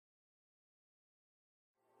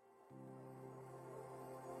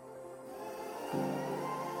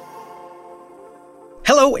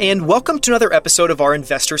Hello, and welcome to another episode of our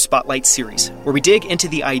Investor Spotlight series, where we dig into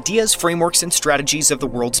the ideas, frameworks, and strategies of the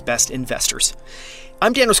world's best investors.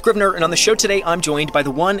 I'm Daniel Scrivener, and on the show today, I'm joined by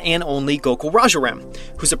the one and only Gokul Rajaram,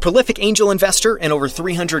 who's a prolific angel investor in over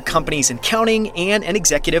 300 companies and counting, and an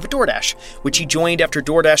executive at DoorDash, which he joined after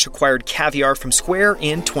DoorDash acquired Caviar from Square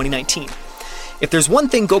in 2019. If there's one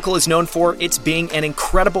thing Gokul is known for, it's being an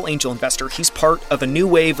incredible angel investor. He's part of a new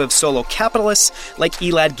wave of solo capitalists like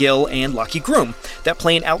Elad Gil and Lucky Groom that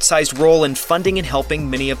play an outsized role in funding and helping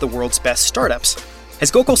many of the world's best startups.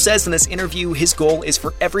 As Gokul says in this interview, his goal is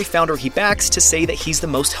for every founder he backs to say that he's the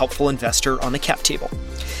most helpful investor on the cap table.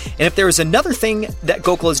 And if there is another thing that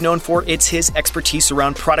Gokul is known for, it's his expertise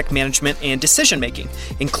around product management and decision-making,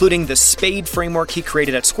 including the S.P.A.D.E framework he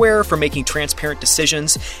created at Square for making transparent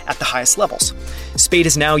decisions at the highest levels. S.P.A.D.E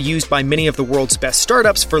is now used by many of the world's best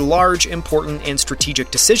startups for large, important, and strategic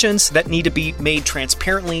decisions that need to be made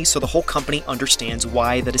transparently so the whole company understands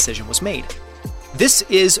why the decision was made. This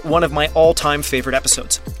is one of my all-time favorite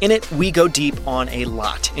episodes. In it, we go deep on a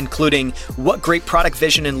lot, including what great product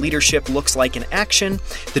vision and leadership looks like in action,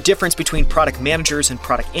 the difference between product managers and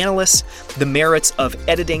product analysts, the merits of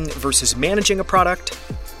editing versus managing a product,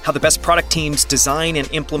 how the best product teams design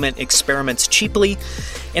and implement experiments cheaply,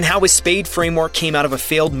 and how his S.P.A.D.E framework came out of a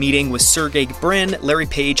failed meeting with Sergey Brin, Larry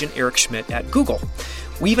Page, and Eric Schmidt at Google.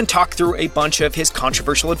 We even talk through a bunch of his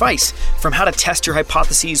controversial advice, from how to test your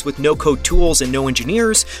hypotheses with no-code tools and no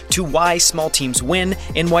engineers, to why small teams win,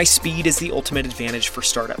 and why speed is the ultimate advantage for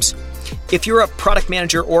startups. If you're a product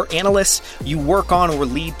manager or analyst, you work on or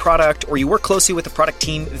lead product, or you work closely with the product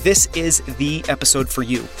team, this is the episode for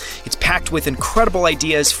you. It's packed with incredible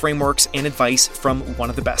ideas, frameworks, and advice from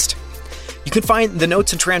one of the best. You can find the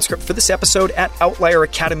notes and transcript for this episode at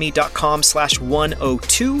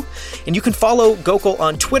outlieracademy.com/102. And you can follow Gokul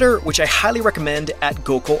on Twitter, which I highly recommend, at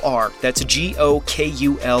GokulR. That's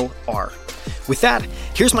GOKULR. With that,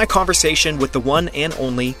 here's my conversation with the one and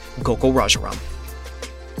only Gokul Rajaram.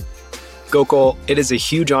 Gokul, it is a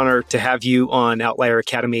huge honor to have you on Outlier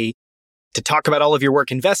Academy to talk about all of your work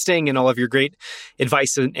investing and all of your great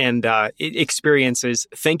advice and experiences.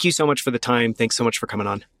 Thank you so much for the time. Thanks so much for coming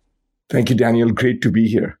on. Thank you, Daniel. Great to be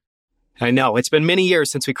here. I know. It's been many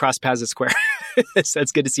years since we crossed paths at Square. So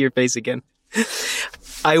it's good to see your face again.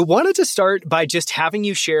 I wanted to start by just having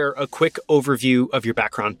you share a quick overview of your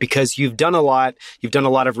background, because you've done a lot. You've done a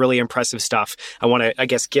lot of really impressive stuff. I want to,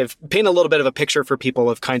 paint a little bit of a picture for people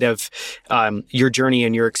of kind of your journey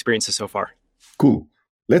and your experiences so far. Cool.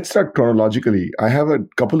 Let's start chronologically. I have a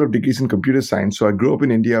couple of degrees in computer science. So I grew up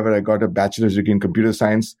in India, where I got a bachelor's degree in computer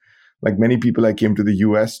science. Like many people, I came to the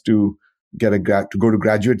US to go to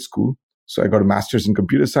graduate school. So I got a master's in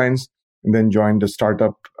computer science, and then joined a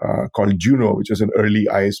startup called Juno, which was an early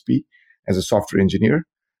ISP, as a software engineer.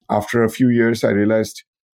 After a few years, I realized,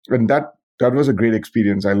 and that was a great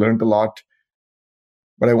experience. I learned a lot,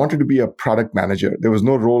 but I wanted to be a product manager. There was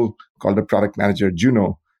no role called a product manager at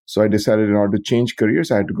Juno. So I decided in order to change careers,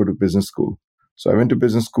 I had to go to business school. So I went to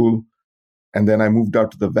business school, and then I moved out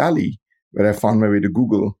to the Valley, where I found my way to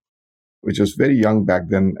Google, which was very young back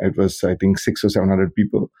then. It was, I think, 600 or 700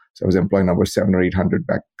 people. So I was employee number 700 or 800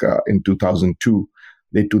 back in 2002,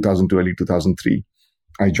 late 2002, early 2003.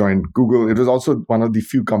 I joined Google. It was also one of the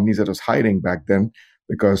few companies that was hiring back then,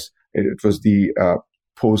 because it was the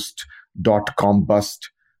post-dot-com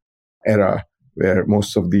bust era, where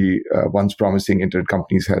most of the once promising internet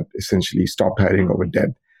companies had essentially stopped hiring or were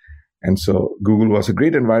dead. And so Google was a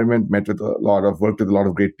great environment, worked with a lot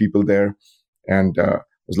of great people there, and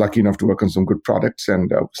was lucky enough to work on some good products,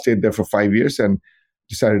 and stayed there for 5 years and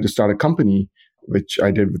decided to start a company, which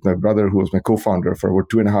I did with my brother, who was my co-founder, for about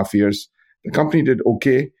 2.5 years. The company did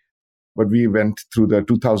okay, but we went through the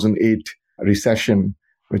 2008 recession,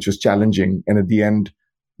 which was challenging. And at the end,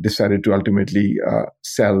 decided to ultimately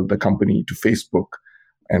sell the company to Facebook.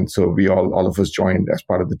 And so we all of us joined as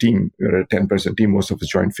part of the team. We were a 10-person team. Most of us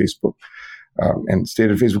joined Facebook and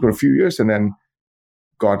stayed at Facebook for a few years, and then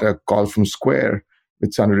got a call from Square,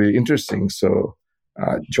 which sounded really interesting. So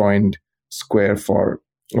joined Square for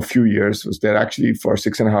a few years. Was there actually for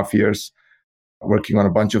 6.5 years, working on a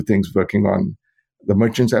bunch of things, working on the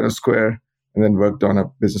merchant side of Square, and then worked on a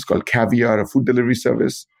business called Caviar, a food delivery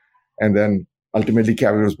service. And then ultimately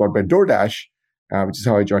Caviar was bought by DoorDash, which is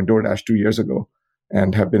how I joined DoorDash 2 years ago,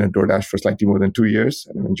 and have been at DoorDash for slightly more than 2 years,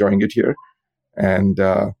 and I'm enjoying it here. And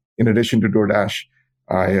in addition to DoorDash,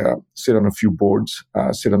 I sit on a few boards,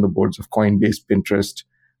 sit on the boards of Coinbase, Pinterest,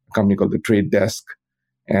 a company called The Trade Desk,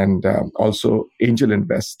 and also angel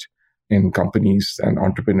invest in companies and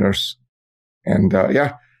entrepreneurs. And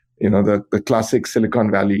the classic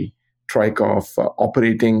Silicon Valley trike of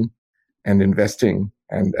operating and investing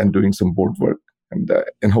and doing some board work.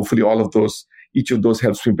 And hopefully each of those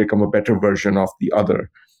helps me become a better version of the other.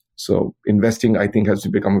 So investing, I think, helps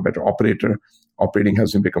me become a better operator. Operating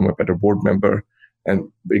helps me become a better board member. And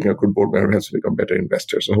being a good board member helps me become a better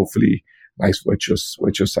investor. So hopefully, nice virtuous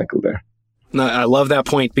cycle there. No, I love that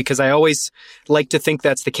point because I always like to think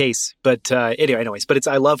that's the case. But anyways,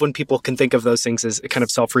 I love when people can think of those things as kind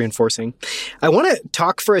of self-reinforcing. I want to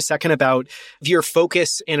talk for a second about your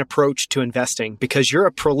focus and approach to investing because you're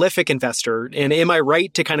a prolific investor. And am I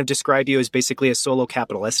right to kind of describe you as basically a solo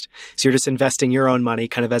capitalist? So you're just investing your own money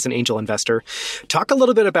kind of as an angel investor. Talk a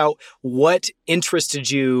little bit about what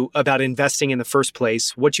interested you about investing in the first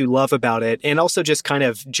place, what you love about it, and also just kind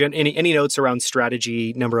of any notes around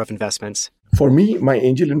strategy, number of investments. For me, my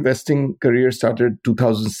angel investing career started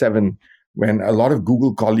 2007 when a lot of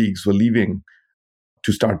Google colleagues were leaving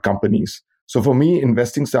to start companies. So for me,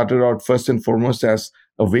 investing started out first and foremost as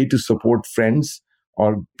a way to support friends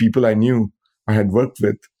or people I knew I had worked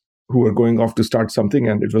with who were going off to start something,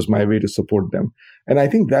 and it was my way to support them. And I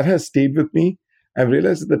think that has stayed with me. I've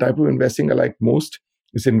realized that the type of investing I like most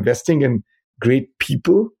is investing in great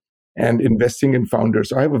people and investing in founders.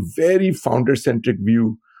 So I have a very founder-centric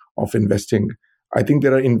view of investing. I think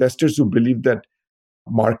there are investors who believe that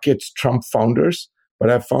markets trump founders, but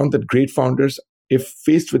I've found that great founders, if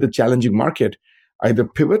faced with a challenging market, either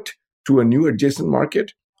pivot to a new adjacent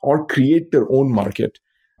market or create their own market.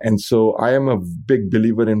 And so I am a big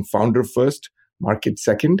believer in founder first, market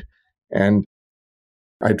second, and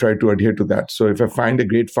I try to adhere to that. So if I find a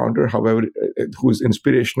great founder, however, who's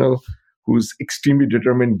inspirational, who's extremely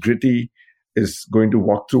determined, gritty, is going to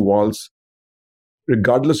walk through walls,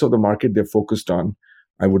 regardless of the market they're focused on,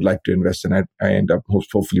 I would like to invest in. I end up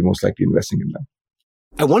hopefully most likely investing in them.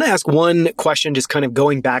 I want to ask one question, just kind of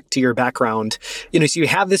going back to your background. So you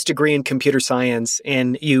have this degree in computer science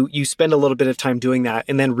and you spend a little bit of time doing that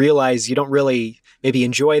and then realize you don't really maybe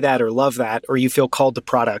enjoy that or love that, or you feel called to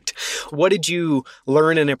product. What did you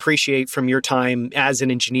learn and appreciate from your time as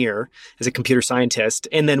an engineer, as a computer scientist?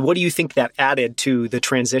 And then what do you think that added to the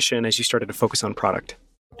transition as you started to focus on product?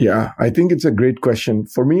 Yeah, I think it's a great question.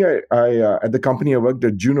 For me, I at the company I worked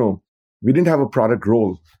at, Juno, we didn't have a product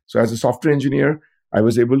role. So as a software engineer, I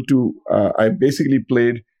was able to, I basically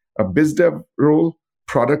played a biz dev role,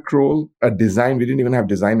 product role, a design. We didn't even have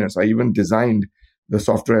designers. I even designed the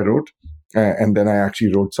software I wrote, and then I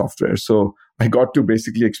actually wrote software. So I got to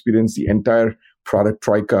basically experience the entire product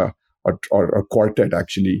troika or quartet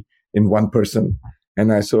actually in one person.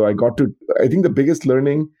 And I got to, I think the biggest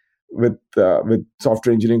learning with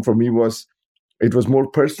software engineering for me was, it was more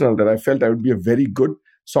personal, that I felt I would be a very good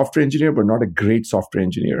software engineer, but not a great software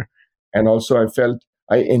engineer. And also I felt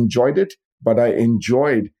I enjoyed it, but I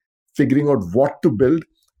enjoyed figuring out what to build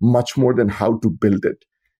much more than how to build it.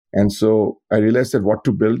 And so I realized that what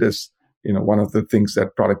to build is, one of the things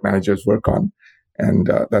that product managers work on. And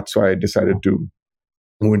that's why I decided to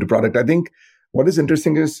move into product. I think what is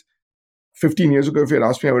interesting is 15 years ago, if you had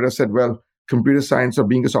asked me, I would have said, well, computer science or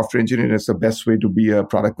being a software engineer is the best way to be a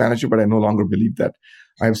product manager, but I no longer believe that.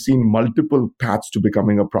 I've seen multiple paths to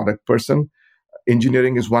becoming a product person.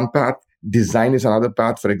 Engineering is one path. Design is another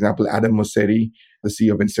path. For example, Adam Mosseri, the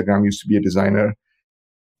CEO of Instagram, used to be a designer.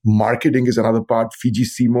 Marketing is another part. Fiji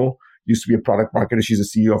Simo used to be a product marketer. She's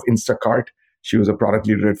the CEO of Instacart. She was a product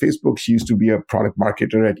leader at Facebook. She used to be a product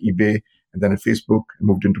marketer at eBay and then at Facebook and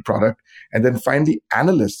moved into product. And then finally,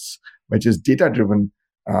 analysts, which is data-driven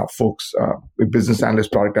folks, business analysts,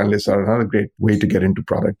 product analysts are another great way to get into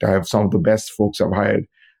product. I have some of the best folks I've hired.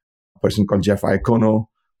 A person called Jeff Iacono,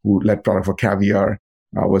 who led product for Caviar,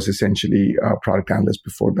 was essentially a product analyst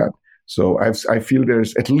before that. So I feel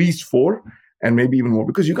there's at least 4 and maybe even more,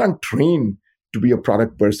 because you can't train to be a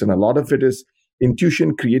product person. A lot of it is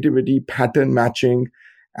intuition, creativity, pattern matching,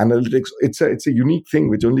 analytics. It's a unique thing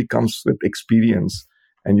which only comes with experience.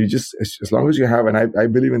 And you just, as long as you have, and I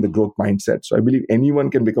believe in the growth mindset. So I believe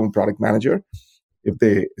anyone can become a product manager if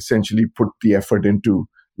they essentially put the effort into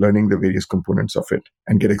learning the various components of it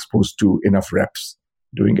and get exposed to enough reps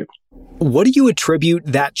doing it. What do you attribute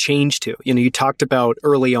that change to? You talked about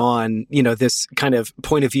early on, this kind of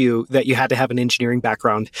point of view that you had to have an engineering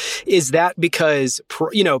background. Is that because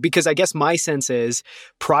I guess my sense is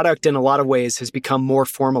product in a lot of ways has become more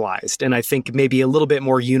formalized and I think maybe a little bit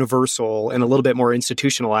more universal and a little bit more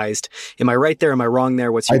institutionalized. Am I right there? Am I wrong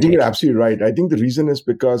there? What's your take? I think you're absolutely right. I think the reason is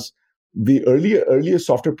because the earlier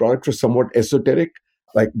software products were somewhat esoteric,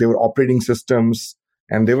 like they were operating systems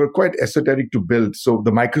and they were quite esoteric to build. So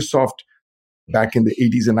the Microsoft back in the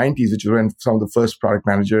 80s and 90s, which was when some of the first product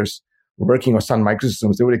managers were working on Sun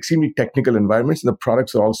Microsystems, they were extremely technical environments. And the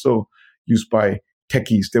products are also used by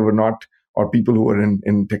techies. They were not or people who were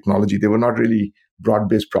in technology. They were not really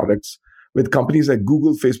broad-based products. With companies like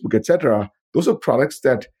Google, Facebook, etc., those are products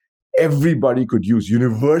that everybody could use,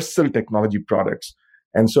 universal technology products.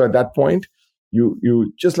 And so at that point,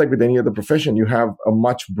 you just like with any other profession, you have a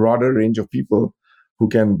much broader range of people who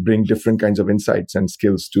can bring different kinds of insights and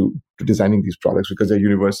skills to designing these products because they're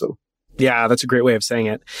universal. Yeah, that's a great way of saying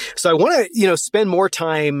it. So I want to, spend more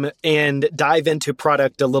time and dive into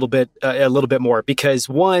product a little bit more because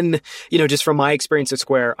one, just from my experience at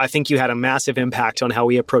Square, I think you had a massive impact on how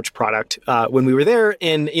we approach product when we were there.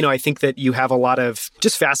 And, I think that you have a lot of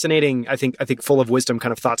just fascinating, I think full of wisdom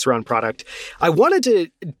kind of thoughts around product. I wanted to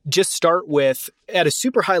just start with at a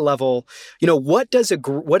super high level, what does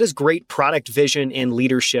great product vision and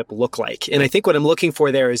leadership look like? And I think what I'm looking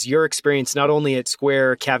for there is your experience, not only at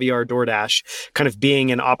Square, Caviar, DoorDash, kind of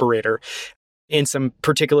being an operator in some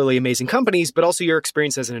particularly amazing companies, but also your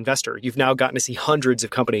experience as an investor. You've now gotten to see hundreds of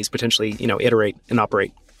companies potentially, iterate and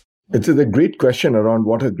operate. It's a great question around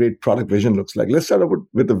what a great product vision looks like. Let's start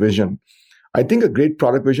with the vision. I think a great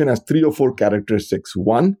product vision has 3 or 4 characteristics.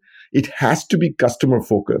 One, it has to be customer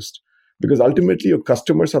focused because ultimately your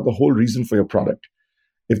customers are the whole reason for your product.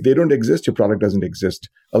 If they don't exist, your product doesn't exist.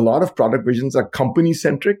 A lot of product visions are company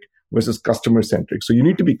centric versus customer centric. So you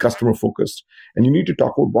need to be customer focused and you need to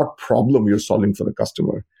talk about what problem you're solving for the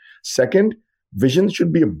customer. Second, vision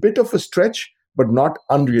should be a bit of a stretch, but not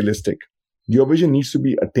unrealistic. Your vision needs to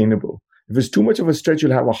be attainable. If it's too much of a stretch,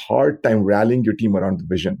 you'll have a hard time rallying your team around the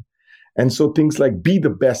vision. And so things like be the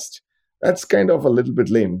best, that's kind of a little bit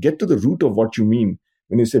lame. Get to the root of what you mean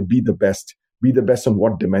when you say be the best. Be the best on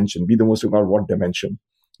what dimension? Be the most about what dimension?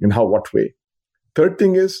 In what way? Third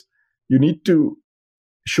thing is you need to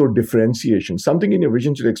show differentiation. Something in your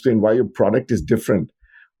vision should explain why your product is different.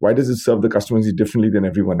 Why does it serve the customers differently than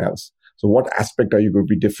everyone else? So what aspect are you going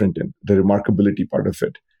to be different in? The remarkability part of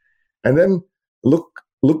it. And then look,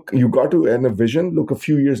 you got to end a vision, look a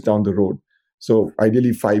few years down the road. So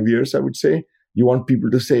ideally 5 years, I would say. You want people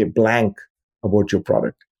to say blank about your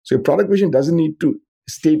product. So your product vision doesn't need to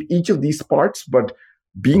state each of these parts, but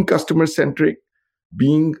being customer centric,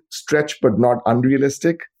 being stretched but not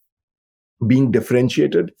unrealistic, being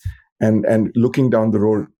differentiated, and looking down the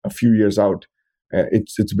road a few years out.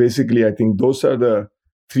 It's basically, I think those are the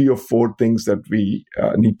 3 or 4 things that we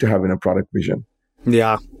need to have in a product vision.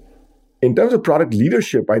 Yeah. In terms of product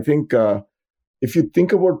leadership, I think if you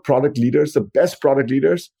think about product leaders, the best product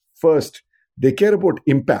leaders, first, they care about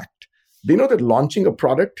impact. They know that launching a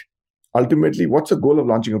product, ultimately, what's the goal of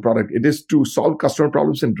launching a product? It is to solve customer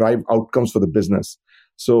problems and drive outcomes for the business.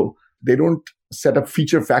 So they don't set up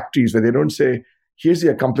feature factories where they don't say, here's the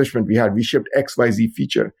accomplishment we had. We shipped XYZ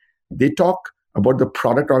feature. They talk about the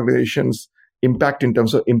product organization's impact in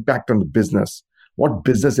terms of impact on the business. What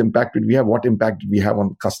business impact did we have? What impact did we have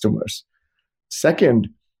on customers? Second,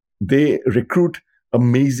 they recruit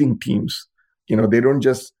amazing teams. They don't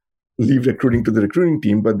just leave recruiting to the recruiting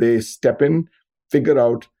team, but they step in, figure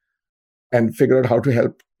out how to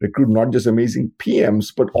help recruit not just amazing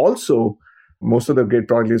PMs, but also most of the great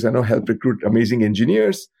product leaders I know help recruit amazing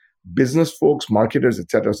engineers, business folks, marketers,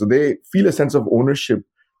 etc. So they feel a sense of ownership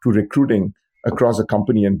to recruiting across a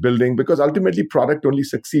company and building, because ultimately product only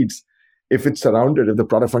succeeds if the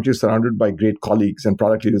product function is surrounded by great colleagues, and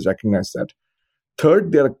product leaders recognize that.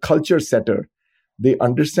 Third, they're a culture setter. They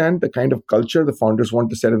understand the kind of culture the founders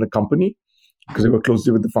want to set in the company because they work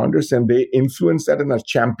closely with the founders, and they influence that and are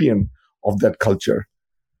champion of that culture.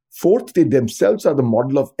 Fourth, they themselves are the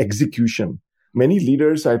model of execution. Many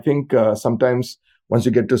leaders, I think, sometimes once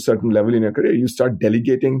you get to a certain level in your career, you start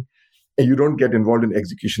delegating and you don't get involved in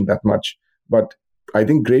execution that much. But I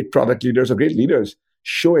think great product leaders or great leaders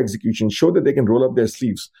show execution, show that they can roll up their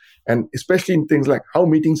sleeves. And especially in things like how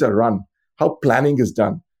meetings are run, how planning is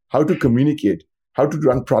done, how to communicate, how to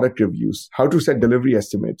run product reviews, how to set delivery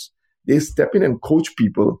estimates. They step in and coach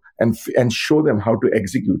people and show them how to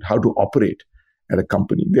execute, how to operate at a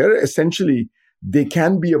company. They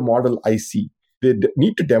can be a model IC. They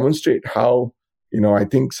need to demonstrate how, I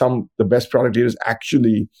think the best product leaders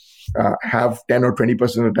actually have 10 or 20%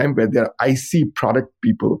 of the time where they're IC product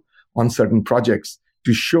people on certain projects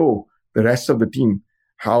to show the rest of the team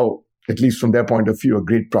how, at least from their point of view, a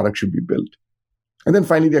great product should be built. And then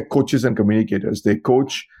finally, they're coaches and communicators. They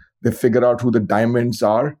coach, they figure out who the diamonds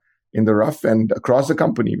are in the rough and across the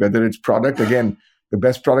company, whether it's product. Again, the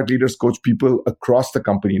best product leaders coach people across the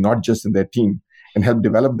company, not just in their team, and help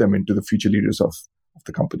develop them into the future leaders of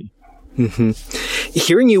the company. Mm-hmm.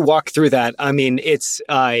 Hearing you walk through that, I mean, it's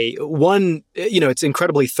it's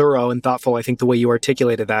incredibly thorough and thoughtful, I think, the way you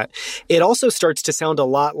articulated that. It also starts to sound a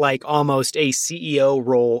lot like almost a CEO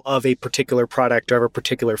role of a particular product or of a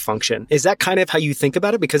particular function. Is that kind of how you think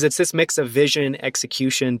about it? Because it's this mix of vision,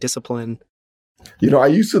 execution, discipline. I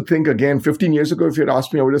used to think, again, 15 years ago, if you had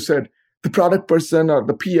asked me, I would have said the product person or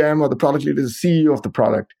the PM or the product leader is the CEO of the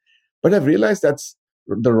product. But I've realized that's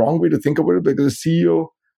the wrong way to think about it, because the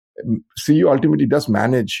CEO ultimately does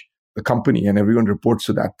manage the company and everyone reports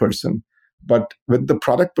to that person. But with the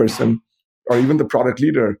product person or even the product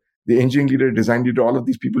leader, the engineering leader, design leader, all of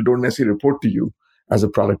these people don't necessarily report to you as a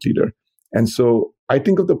product leader. And so I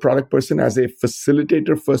think of the product person as a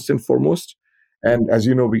facilitator first and foremost. And as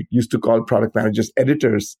you know, we used to call product managers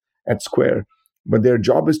editors at Square, but their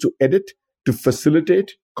job is to edit, to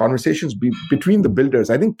facilitate conversations between the builders.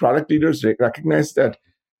 I think product leaders recognize that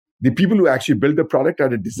the people who actually build the product are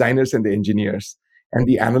the designers and the engineers and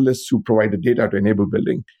the analysts who provide the data to enable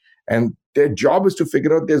building. And their job is to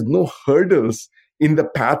figure out there's no hurdles in the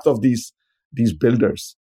path of these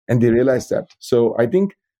builders. And they realize that. So I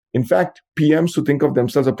think, in fact, PMs who think of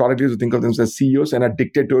themselves, or product leaders who think of themselves as CEOs and are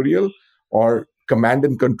dictatorial or command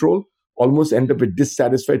and control, almost end up with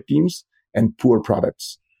dissatisfied teams and poor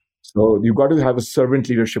products. So you've got to have a servant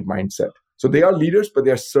leadership mindset. So they are leaders, but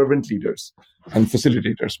they are servant leaders and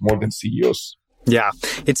facilitators more than CEOs. Yeah.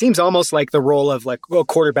 It seems almost like the role of like a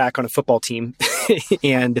quarterback on a football team.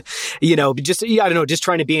 And, just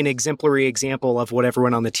trying to be an exemplary example of what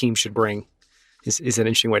everyone on the team should bring is an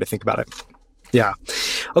interesting way to think about it. Yeah.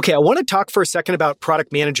 Okay. I want to talk for a second about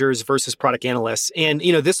product managers versus product analysts. And,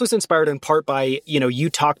 this was inspired in part by, you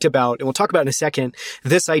talked about, and we'll talk about in a second,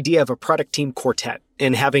 this idea of a product team quartet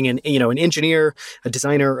and having an engineer, a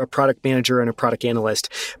designer, a product manager, and a product analyst.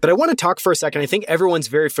 But I want to talk for a second. I think everyone's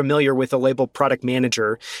very familiar with the label product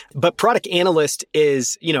manager, but product analyst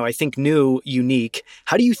is, I think new, unique.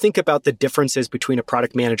 How do you think about the differences between a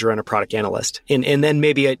product manager and a product analyst? And then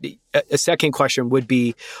maybe a second question would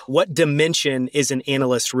be, what dimension is an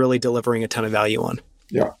analyst really delivering a ton of value on?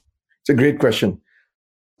 Yeah, it's a great question.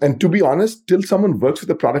 And to be honest, till someone works with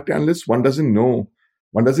a product analyst, one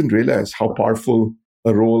doesn't realize how powerful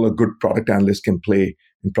a role a good product analyst can play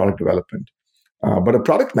in product development. But a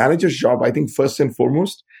product manager's job, I think, first and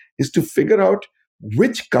foremost, is to figure out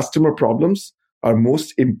which customer problems are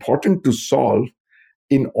most important to solve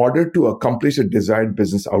in order to accomplish the desired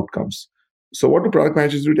business outcomes. So what do product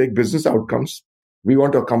managers do? Take business outcomes. We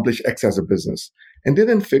want to accomplish X as a business. And they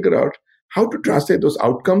then figure out how to translate those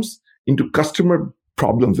outcomes into customer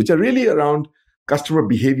problems, which are really around customer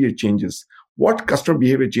behavior changes. What customer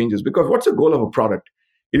behavior changes? Because what's the goal of a product?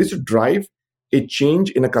 It is to drive a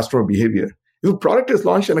change in a customer behavior. If a product is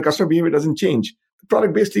launched and a customer behavior doesn't change, the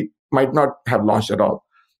product basically might not have launched at all.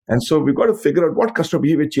 And so we've got to figure out what customer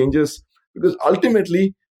behavior changes, because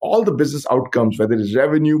ultimately all the business outcomes, whether it's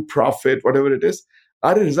revenue, profit, whatever it is,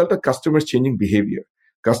 are a result of customers changing behavior.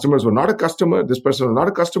 Customers were not a customer. This person was not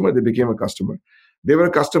a customer. They became a customer. They were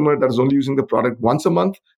a customer that was only using the product once a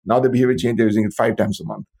month. Now the behavior changed. They're using it 5 times a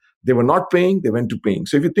month. They were not paying. They went to paying.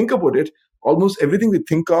 So if you think about it, almost everything we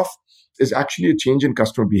think of is actually a change in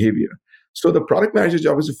customer behavior. So the product manager's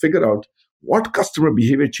job is to figure out what customer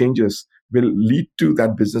behavior changes will lead to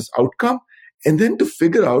that business outcome, and then to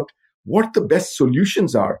figure out what the best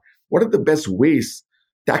solutions are. What are the best ways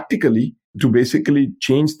tactically to basically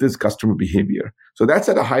change this customer behavior? So that's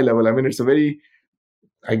at a high level. I mean, it's a very,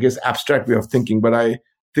 abstract way of thinking, but I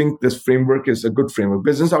think this framework is a good framework.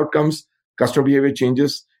 Business outcomes, customer behavior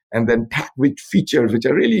changes, and then which features, which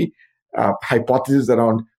are really hypotheses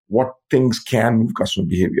around what things can move customer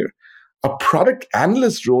behavior. A product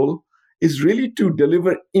analyst role is really to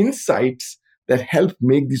deliver insights that help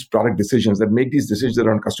make these product decisions, that make these decisions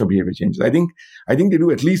around customer behavior changes. I think they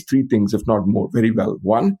do at least 3 things, if not more, very well.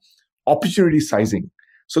 1, opportunity sizing.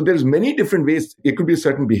 So there's many different ways. It could be a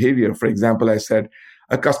certain behavior. For example, I said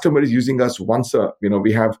a customer is using us once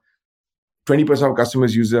we have 20% of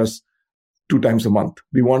customers use us 2 times a month.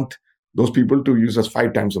 We want those people to use us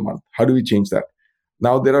 5 times a month. How do we change that?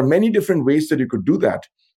 Now, there are many different ways that you could do that.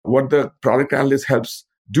 What the product analyst helps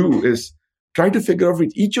do is try to figure out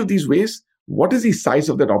with each of these ways, what is the size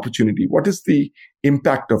of that opportunity? What is the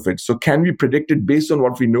impact of it? So can we predict it based on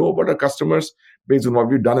what we know about our customers, based on what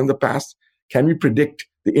we've done in the past? Can we predict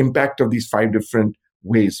the impact of these 5 different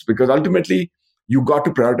ways? Because ultimately, you got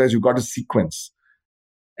to prioritize, you got to sequence.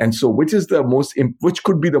 And so which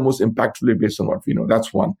could be the most impactful based on what we know?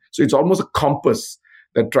 That's one. So it's almost a compass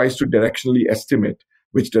that tries to directionally estimate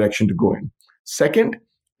which direction to go in. Second,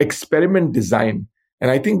 experiment design. And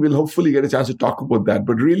I think we'll hopefully get a chance to talk about that,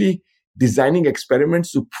 but really designing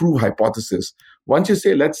experiments to prove hypothesis. once you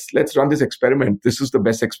say, let's run this experiment, this is the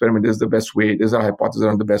best experiment, this is the best way, this is our hypothesis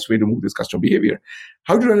on the best way to move this customer behavior.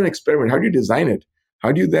 How do you run an experiment? How do you design it?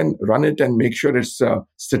 How do you then run it and make sure it's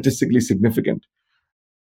statistically significant?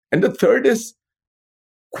 And the third is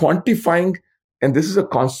quantifying, and this is a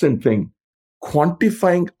constant thing,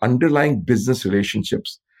 quantifying underlying business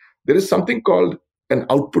relationships. There is something called an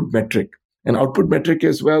output metric. An output metric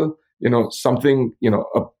is, something,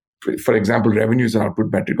 for example, revenue is an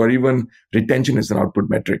output metric, or even retention is an output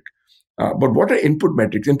metric. But what are input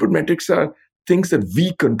metrics? Input metrics are things that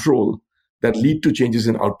we control that lead to changes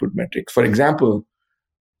in output metrics. For example,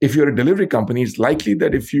 if you're a delivery company, it's likely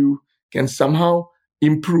that if you can somehow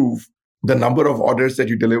improve the number of orders that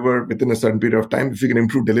you deliver within a certain period of time, if you can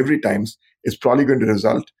improve delivery times, it's probably going to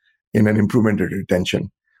result in an improvement in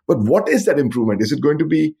retention. But what is that improvement? Is it going to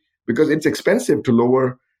be because it's expensive to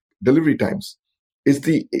lower delivery times?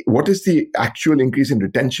 What is the actual increase in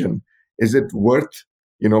retention? Is it worth,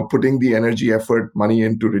 putting the energy, effort, money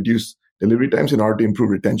in to reduce delivery times in order to improve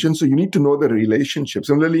retention? So you need to know the relationship.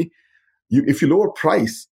 Similarly, if you lower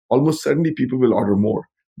price, almost certainly people will order more.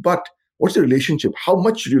 But what's the relationship? How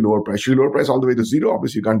much should you lower price? Should you lower price all the way to zero?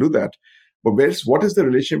 Obviously, you can't do that. But what is the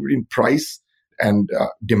relationship between price and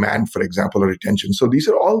demand, for example, or retention? So these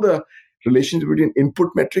are all the relations between input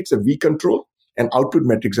metrics that we control and output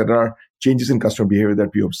metrics that are changes in customer behavior that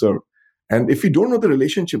we observe. And if we don't know the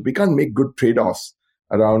relationship, we can't make good trade-offs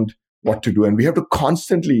around what to do. And we have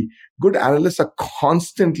to good analysts are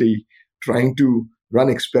constantly trying to run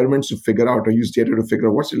experiments to figure out or use data to figure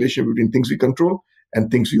out what's the relationship between things we control and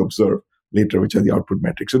things we observe later, which are the output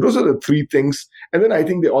metrics. So those are the three things. And then I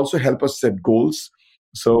think they also help us set goals.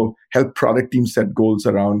 So help product teams set goals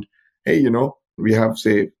around, hey, we have,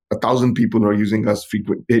 say, 1,000 people who are using us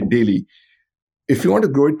daily. If you want to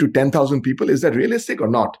grow it to 10,000 people, is that realistic or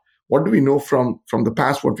not? What do we know from the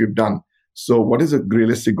past, what we've done? So what is a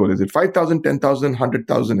realistic goal? Is it 5,000, 10,000,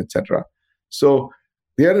 100,000, etc.? So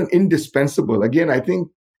they are an indispensable. Again, I think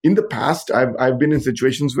in the past, I've been in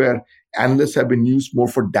situations where analysts have been used more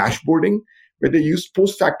for dashboarding, where they use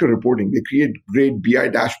post-factor reporting. They create great BI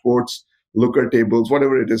dashboards, looker tables,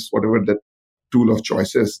 whatever it is, whatever the tool of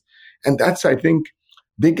choice is. And that's, I think,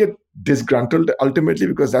 they get disgruntled ultimately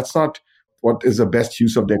because that's not what is the best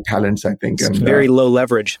use of their talents, I think. It's very low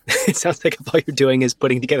leverage. It sounds like if all you're doing is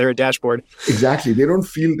putting together a dashboard. Exactly. They don't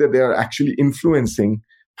feel that they are actually influencing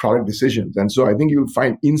product decisions. And so I think you'll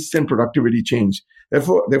find instant productivity change.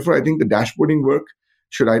 Therefore, I think the dashboarding work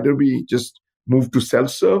should either be just moved to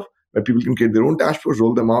self-serve, where people can create their own dashboards,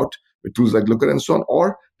 roll them out with tools like Looker and so on,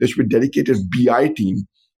 or there should be a dedicated BI team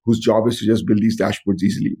whose job is to just build these dashboards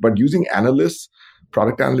easily. But using analysts,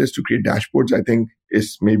 product analysts to create dashboards, I think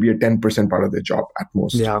is maybe a 10% part of their job at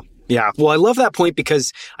most. Yeah. Well, I love that point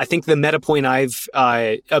because I think the meta point I've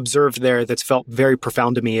observed there that's felt very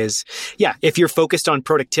profound to me is, if you're focused on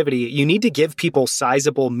productivity, you need to give people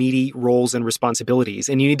sizable, meaty roles and responsibilities,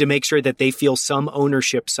 and you need to make sure that they feel some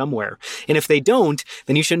ownership somewhere. And if they don't,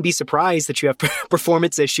 then you shouldn't be surprised that you have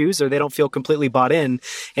performance issues or they don't feel completely bought in.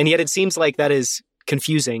 And yet it seems like that is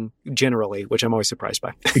confusing generally, which I'm always surprised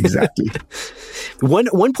by. Exactly.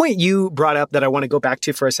 One point you brought up that I want to go back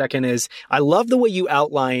to for a second is I love the way you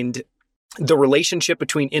outlined the relationship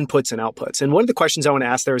between inputs and outputs. And one of the questions I want to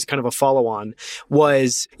ask there is kind of a follow-on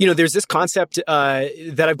was, there's this concept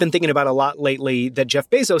that I've been thinking about a lot lately that Jeff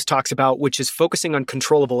Bezos talks about, which is focusing on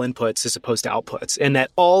controllable inputs as opposed to outputs, and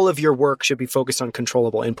that all of your work should be focused on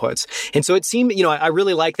controllable inputs. And so it seemed, I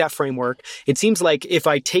really like that framework. It seems like if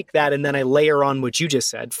I take that and then I layer on what you just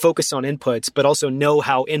said, focus on inputs, but also know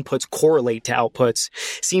how inputs correlate to outputs,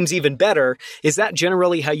 seems even better. Is that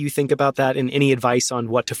generally how you think about that, and any advice on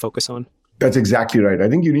what to focus on? That's exactly right. I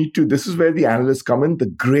think you need to, this is where the analysts come in. The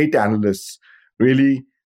great analysts really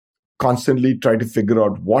constantly try to figure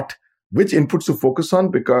out which inputs to focus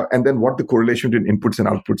on, and then what the correlation between inputs and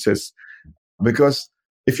outputs is. Because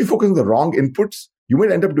if you focus on the wrong inputs, you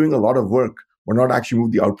might end up doing a lot of work or not actually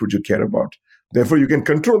move the output you care about. Therefore, you can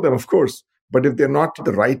control them, of course, but if they're not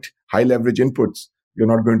the right high leverage inputs, you're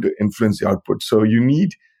not going to influence the output. So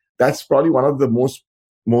that's probably one of the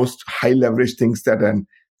most high leverage things that an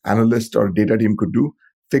analyst or data team could do,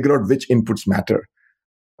 figure out which inputs matter.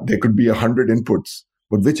 There could be 100 inputs,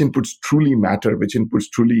 but which inputs truly matter, because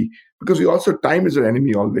time is our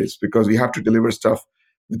enemy always, because we have to deliver stuff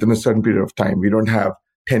within a certain period of time. We don't have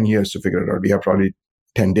 10 years to figure it out. We have probably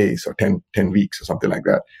 10 days or 10 weeks or something like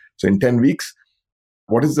that. So in 10 weeks,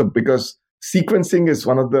 because sequencing is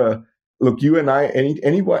one of the, look, you and I,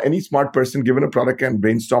 any smart person given a product can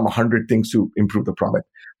brainstorm 100 things to improve the product.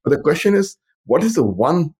 But the question is, what is the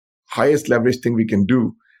one highest leverage thing we can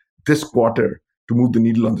do this quarter to move the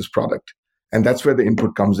needle on this product? And that's where the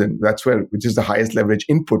input comes in. Which is the highest leverage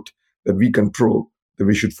input that we control, that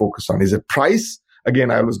we should focus on. Is it price?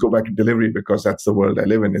 Again, I always go back to delivery because that's the world I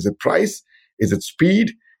live in. Is it price? Is it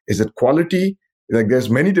speed? Is it quality? Like there's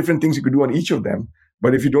many different things you could do on each of them.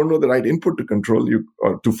 But if you don't know the right input to control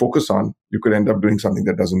or to focus on, you could end up doing something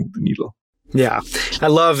that doesn't move the needle. Yeah, I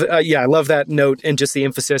love that note and just the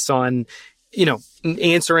emphasis on,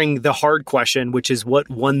 answering the hard question, which is what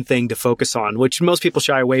one thing to focus on, which most people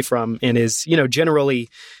shy away from and is, generally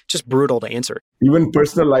just brutal to answer. Even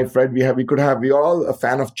personal life, right? We're all a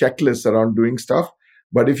fan of checklists around doing stuff.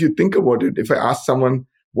 But if you think about it, if I ask someone,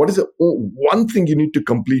 what is the one thing you need to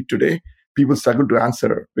complete today? People struggle to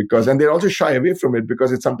answer and they're also shy away from it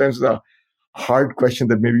because it's sometimes a hard question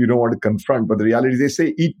that maybe you don't want to confront. But the reality is they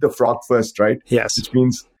say, eat the frog first, right? Yes. Which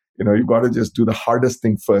means, you've got to just do the hardest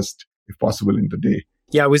thing first, if possible, in the day.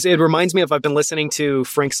 Yeah, it reminds me of, I've been listening to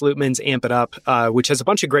Frank Slootman's Amp It Up, which has a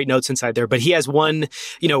bunch of great notes inside there. But he has one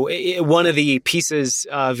of the pieces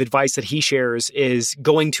of advice that he shares is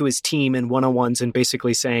going to his team in one-on-ones and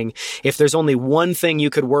basically saying, if there's only one thing you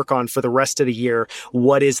could work on for the rest of the year,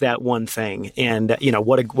 what is that one thing? And,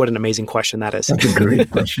 what an amazing question that is. That's a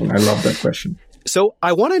great question. I love that question. So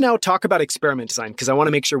I want to now talk about experiment design because I want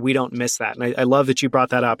to make sure we don't miss that. And I love that you brought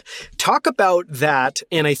that up. Talk about that.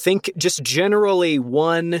 And I think just generally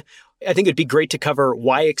I think it'd be great to cover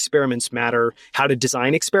why experiments matter, how to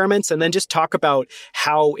design experiments, and then just talk about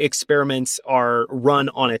how experiments are run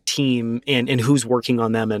on a team and who's working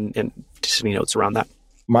on them and just any notes around that.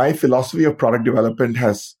 My philosophy of product development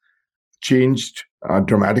has changed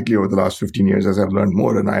dramatically over the last 15 years as I've learned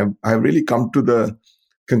more. And I've really come to the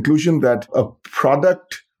conclusion that a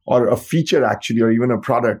product or a feature actually, or even a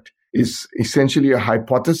product is essentially a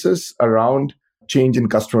hypothesis around change in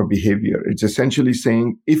customer behavior. It's essentially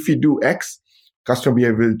saying, if we do X, customer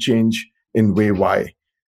behavior will change in way Y.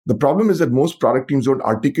 The problem is that most product teams don't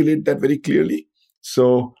articulate that very clearly.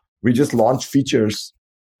 So we just launch features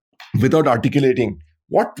without articulating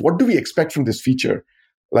what do we expect from this feature.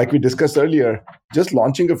 Like we discussed earlier, just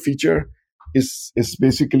launching a feature is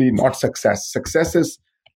basically not success. Success is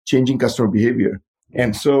changing customer behavior.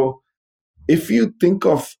 And so if you think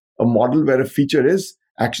of a model where a feature is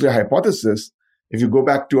actually a hypothesis, if you go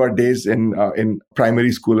back to our days in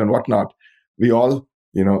primary school and whatnot, we all,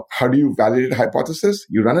 how do you validate a hypothesis?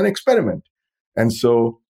 You run an experiment. And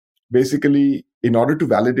so basically, in order to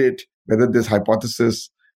validate whether this hypothesis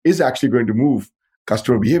is actually going to move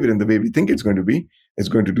customer behavior in the way we think it's going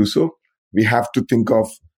to do so, we have to think of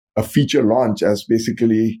a feature launch as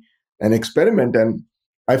basically an experiment. And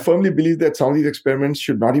I firmly believe that some of these experiments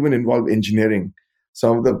should not even involve engineering.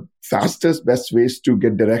 Some of the fastest, best ways to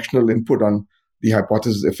get directional input on the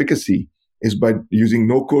hypothesis efficacy is by using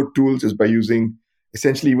no-code tools, is by using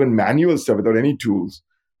essentially even manual stuff without any tools,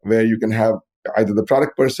 where you can have either the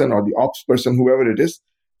product person or the ops person, whoever it is,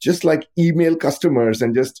 just like email customers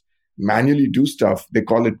and just manually do stuff. They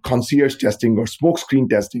call it concierge testing or smokescreen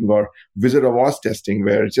testing or Wizard of Oz testing,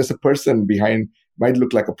 where it's just a person behind. Might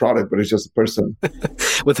look like a product, but it's just a person.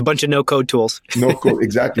 With a bunch of no-code tools. No code,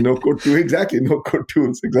 exactly. No-code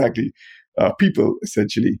tools, exactly. People,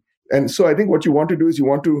 essentially. And so I think what you want to do is you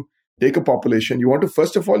want to take a population. You want to,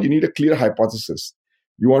 first of all, you need a clear hypothesis.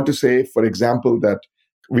 You want to say, for example, that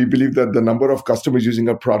we believe that the number of customers using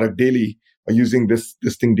our product daily or using this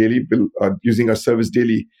thing daily, using our service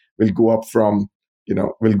daily will go up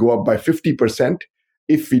by 50%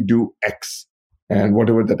 if we do X and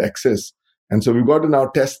whatever that X is. And so we've got to now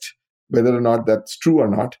test whether or not that's true or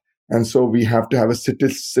not. And so we have to have a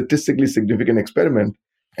statistically significant experiment.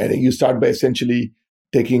 And you start by essentially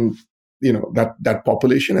taking, that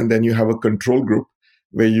population, and then you have a control group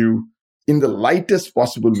where you, in the lightest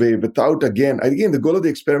possible way, without, again, the goal of the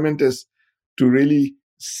experiment is to really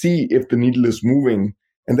see if the needle is moving.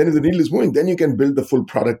 And then if the needle is moving, then you can build the full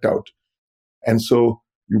product out. And so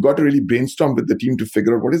you've got to really brainstorm with the team to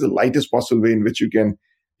figure out what is the lightest possible way in which you can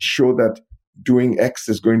show that doing X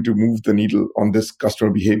is going to move the needle on this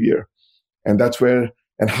customer behavior. And that's where,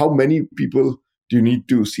 and how many people do you need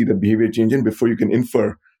to see that behavior change in before you can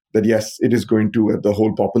infer that, yes, it is going to, at the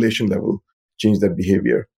whole population level, change that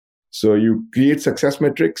behavior. So you create success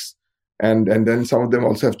metrics, and then some of them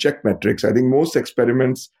also have check metrics. I think most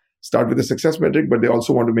experiments start with a success metric, but they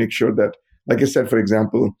also want to make sure that, like I said, for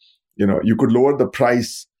example, you could lower the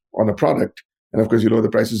price on a product. And of course, you lower the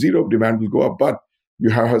price to zero, demand will go up, but you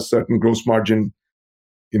have a certain gross margin,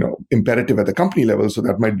 imperative at the company level. So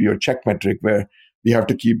that might be your check metric, where we have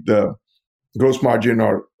to keep the gross margin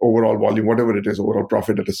or overall volume, whatever it is, overall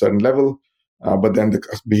profit at a certain level. But then the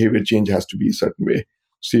behavior change has to be a certain way.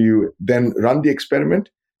 So you then run the experiment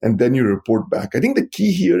and then you report back. I think the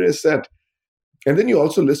key here is that And then you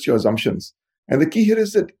also list your assumptions. And the key here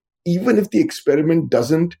is that even if the experiment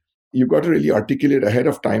doesn't, you've got to really articulate ahead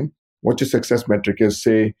of time what your success metric is.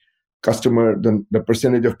 Say, the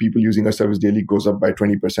percentage of people using a service daily goes up by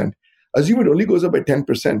 20%. Assume it only goes up by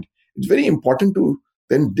 10%. It's very important to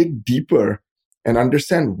then dig deeper and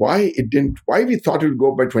understand why we thought it would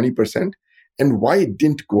go up by 20% and why it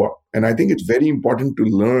didn't go up. And I think it's very important to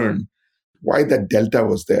learn why that delta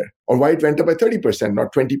was there or why it went up by 30%,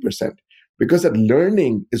 not 20%. Because that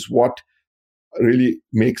learning is what really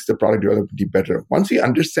makes the product development team better. Once we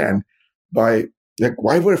understand why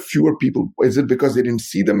were fewer people? Is it because they didn't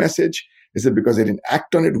see the message? Is it because they didn't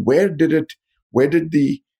act on it? Where did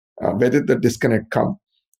the disconnect come?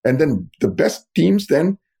 And then the best teams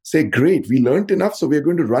then say, great, we learned enough. So we're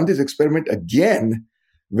going to run this experiment again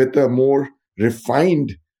with a more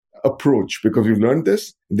refined approach because we've learned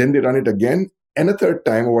this. Then they run it again and a third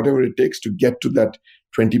time or whatever it takes to get to that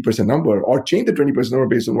 20% number or change the 20% number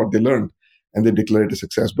based on what they learned, and they declare it a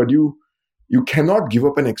success. But you cannot give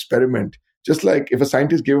up an experiment. Just like if a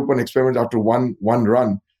scientist gave up an experiment after one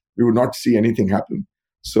run, we would not see anything happen.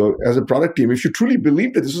 So as a product team, if you truly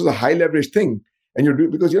believe that this is a high leverage thing, and you do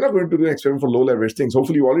because you're not going to do an experiment for low leverage things,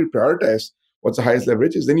 hopefully you already prioritize what's the highest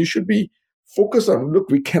leverage is, then you should be focused on, look,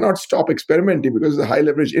 we cannot stop experimenting because it's a high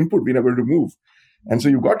leverage input we're not going to move. And so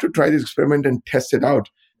you've got to try this experiment and test it out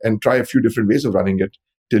and try a few different ways of running it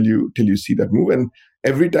till you see that move. And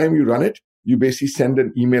every time you run it, you basically send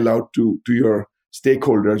an email out to your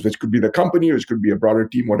stakeholders, which could be the company, which could be a broader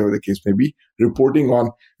team, whatever the case may be, reporting on,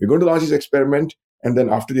 we're going to launch this experiment. And then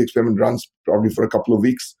after the experiment runs, probably for a couple of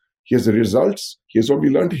weeks, here's the results, here's what we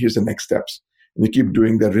learned, here's the next steps. And you keep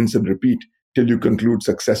doing that rinse and repeat till you conclude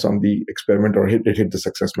success on the experiment or hit the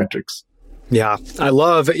success metrics. Yeah,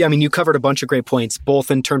 you covered a bunch of great points,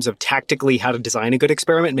 both in terms of tactically how to design a good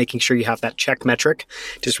experiment, making sure you have that check metric,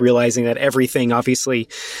 just realizing that everything obviously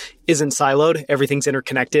isn't siloed, everything's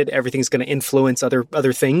interconnected, everything's going to influence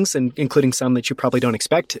other things, and including some that you probably don't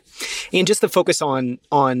expect. And just the focus on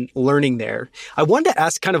learning there. I wanted to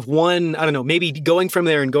ask kind of one, maybe going from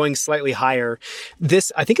there and going slightly higher.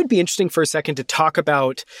 I think it'd be interesting for a second to talk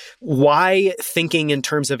about why thinking in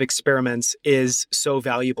terms of experiments is so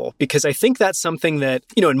valuable, because I think that's something that,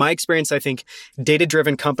 in my experience, I think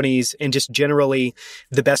data-driven companies and just generally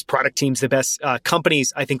the best product teams, the best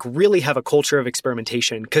companies, I think really have a culture of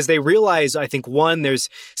experimentation because they realize, I think, one, there's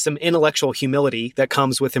some intellectual humility that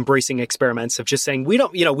comes with embracing experiments of just saying, we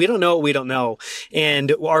don't know what we don't know.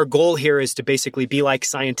 And our goal here is to basically be like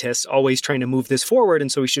scientists, always trying to move this forward.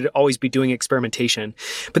 And so we should always be doing experimentation.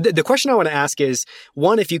 But the question I want to ask is,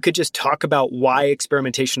 one, if you could just talk about why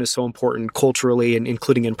experimentation is so important culturally and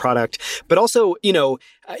including in product, but also,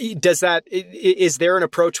 is there an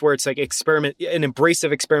approach where it's like an embrace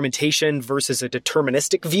of experimentation versus a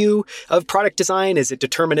deterministic view of product design? Is it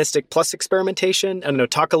deterministic plus experimentation? I don't know,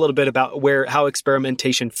 talk a little bit about how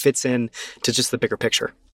experimentation fits in to just the bigger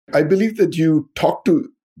picture. I believe that you talk to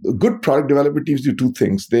good product development teams do two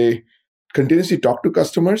things. They continuously talk to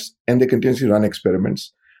customers and they continuously run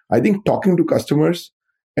experiments. I think talking to customers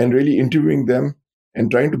and really interviewing them and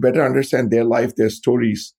trying to better understand their life, their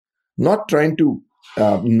stories, not trying to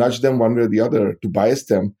nudge them one way or the other to bias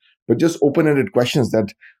them, but just open-ended questions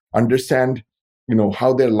that understand,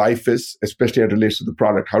 how their life is, especially as it relates to the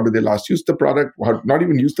product. How do they last use the product? Not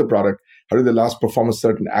even use the product. How do they last perform a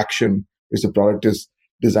certain action which the product is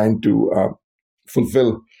designed to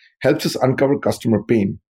fulfill? Helps us uncover customer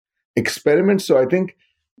pain. Experiments. So I think,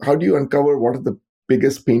 how do you uncover what are the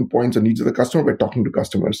biggest pain points or needs of the customer? By talking to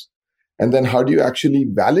customers. And then how do you actually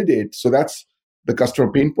validate? So that's the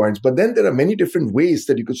customer pain points. But then there are many different ways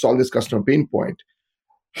that you could solve this customer pain point.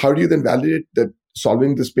 How do you then validate that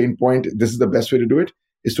solving this pain point, this is the best way to do it,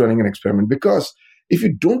 is running an experiment? Because if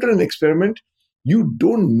you don't run an experiment, you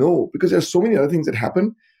don't know, because there are so many other things that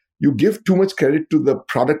happen. You give too much credit to the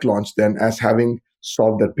product launch then as having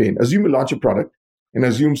solved that pain. Assume you launch a product and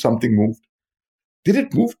assume something moved. Did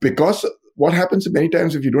it move? Because what happens many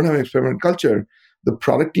times if you don't have an experiment culture, the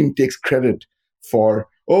product team takes credit for,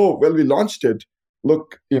 we launched it.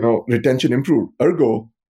 Look, retention improved.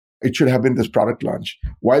 Ergo, it should have been this product launch.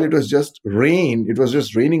 While it was just raining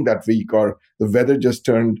that week, or the weather just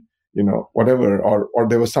turned, whatever, or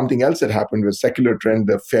there was something else that happened with secular trend,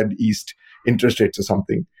 the Fed eased interest rates or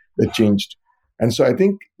something that changed. And so I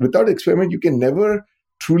think without experiment, you can never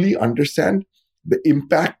truly understand the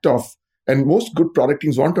impact of, and most good product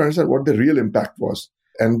teams want to understand what the real impact was.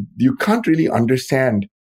 And you can't really understand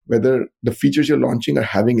whether the features you're launching are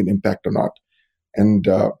having an impact or not. And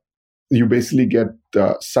you basically get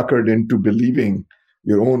suckered into believing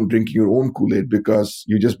drinking your own Kool-Aid because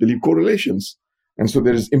you just believe correlations. And so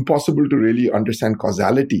there is impossible to really understand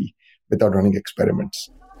causality without running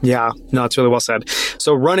experiments. Yeah, no, it's really well said.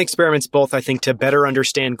 So run experiments both, I think, to better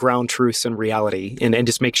understand ground truths and reality and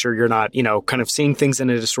just make sure you're not, kind of seeing things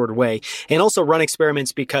in a distorted way. And also run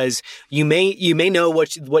experiments because you may know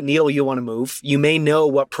what needle you want to move. You may know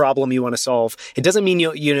what problem you want to solve. It doesn't mean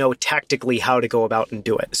you know tactically how to go about and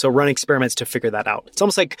do it. So run experiments to figure that out. It's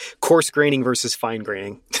almost like coarse graining versus fine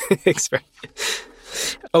graining.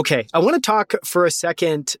 Okay, I want to talk for a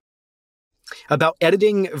second about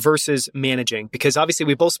editing versus managing, because obviously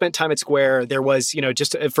we both spent time at Square. There was,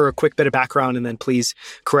 just for a quick bit of background, and then please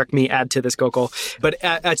correct me, add to this, Gokul. But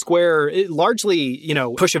at Square, largely,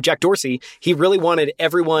 push of Jack Dorsey, he really wanted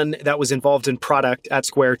everyone that was involved in product at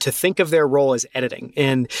Square to think of their role as editing,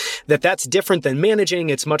 and that's different than managing.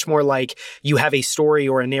 It's much more like you have a story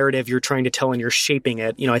or a narrative you're trying to tell and you're shaping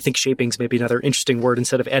it. I think shaping is maybe another interesting word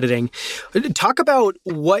instead of editing. Talk about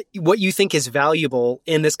what you think is valuable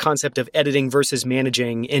in this concept of editing versus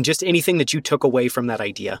managing, and just anything that you took away from that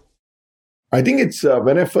idea. I think it's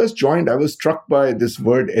when I first joined, I was struck by this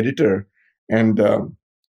word editor. And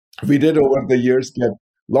we did over the years get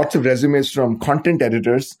lots of resumes from content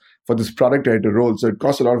editors for this product editor role. So it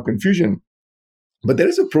caused a lot of confusion. But there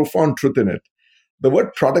is a profound truth in it. The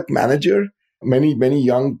word product manager, many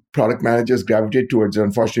young product managers gravitate towards it.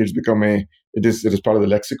 Unfortunately, it's become it is part of the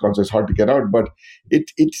lexicon, so it's hard to get out. But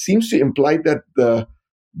it seems to imply that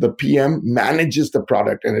the PM manages the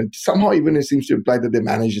product, and it seems to imply that they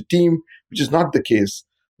manage a team, which is not the case.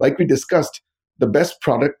 Like we discussed, the best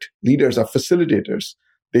product leaders are facilitators.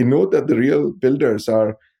 They know that the real builders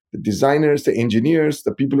are the designers, the engineers,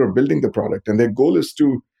 the people who are building the product. And their goal is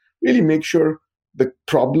to really make sure the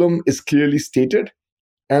problem is clearly stated,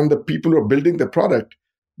 and the people who are building the product,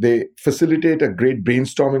 they facilitate a great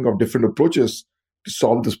brainstorming of different approaches to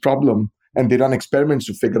solve this problem. And they run experiments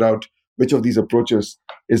to figure out which of these approaches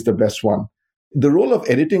is the best one. The role of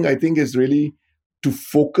editing, I think, is really to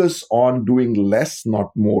focus on doing less,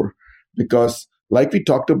 not more. Because like we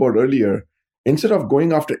talked about earlier, instead of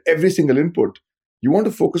going after every single input, you want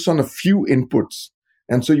to focus on a few inputs.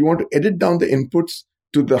 And so you want to edit down the inputs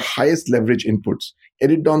to the highest leverage inputs,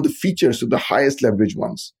 edit down the features to the highest leverage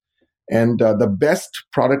ones. And the best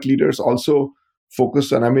product leaders also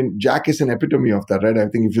focus on, Jack is an epitome of that, right? I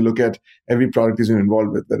think if you look at every product he's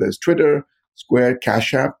involved with, whether it's Twitter, Square,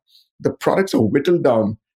 Cash App, the products are whittled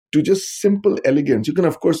down to just simple elegance. You can,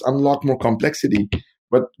 of course, unlock more complexity.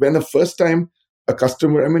 But when the first time a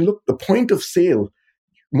customer, look, the point of sale,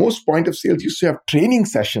 most point of sales used to have training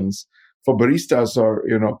sessions for baristas or,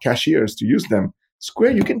 cashiers to use them.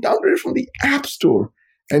 Square, you can download it from the App Store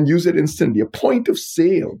and use it instantly, a point of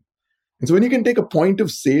sale. And so when you can take a point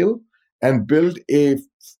of sale and build a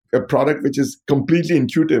product which is completely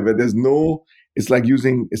intuitive, where it's like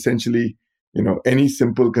using essentially, any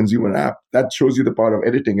simple consumer app. That shows you the power of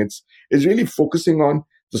editing. It's really focusing on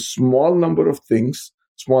the small number of things,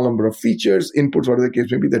 small number of features, inputs, whatever the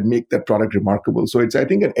case may be, that make that product remarkable. So it's, I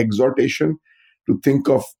think, an exhortation to think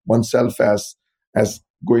of oneself as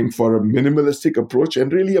going for a minimalistic approach,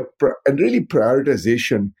 and really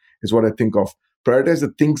prioritization is what I think of. Prioritize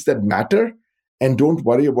the things that matter. And don't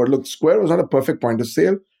worry about, look, Square was not a perfect point of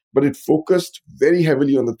sale, but it focused very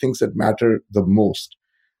heavily on the things that matter the most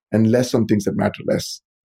and less on things that matter less.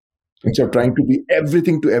 Instead of trying to be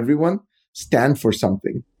everything to everyone, stand for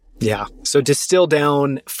something. Yeah. So distill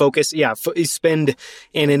down, focus. Yeah. Spend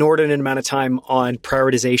an inordinate amount of time on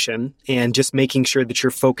prioritization and just making sure that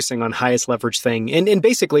you're focusing on highest leverage thing. And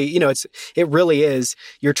basically, it really is,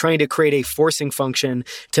 you're trying to create a forcing function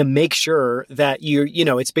to make sure that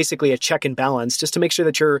it's basically a check and balance, just to make sure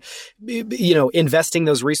that you're, investing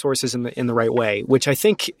those resources in the right way, which I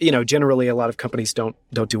think, generally a lot of companies don't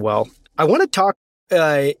do well. I want to talk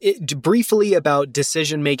briefly about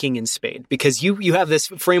decision-making in S.P.A.D E, because you have this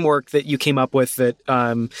framework that you came up with that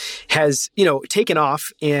has, taken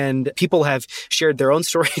off, and people have shared their own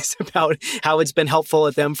stories about how it's been helpful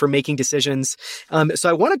at them for making decisions. So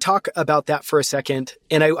I want to talk about that for a second.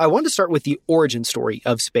 And I want to start with the origin story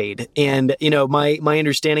of S.P.A.D E. And, my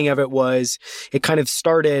understanding of it was it kind of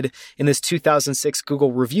started in this 2006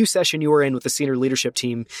 Google review session you were in with the senior leadership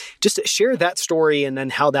team. Just share that story and then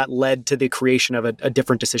how that led to the creation of a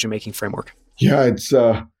different decision-making framework. Yeah, it's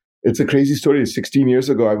a crazy story. 16 years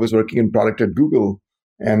ago, I was working in product at Google,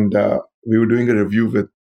 and we were doing a review with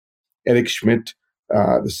Eric Schmidt,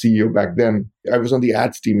 the CEO back then. I was on the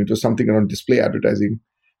ads team. It was something around display advertising.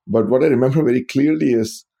 But what I remember very clearly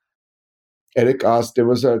is Eric asked, there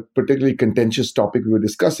was a particularly contentious topic we were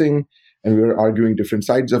discussing, and we were arguing different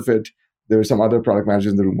sides of it. There were some other product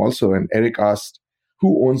managers in the room also. And Eric asked,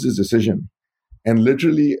 who owns this decision? And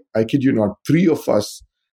literally, I kid you not, three of us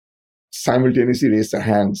simultaneously raised our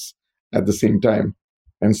hands at the same time.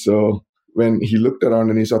 And so when he looked around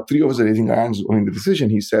and he saw three of us raising our hands owning the decision,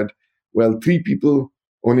 he said, well, three people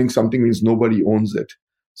owning something means nobody owns it.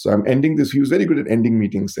 So I'm ending this. He was very good at ending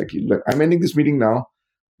meetings. Like, I'm ending this meeting now.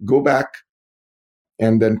 Go back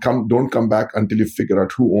and then don't come back until you figure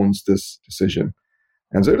out who owns this decision.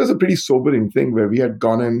 And so it was a pretty sobering thing where we had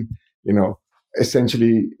gone in,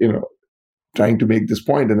 essentially, trying to make this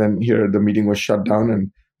point. And then here the meeting was shut down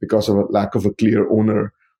and because of a lack of a clear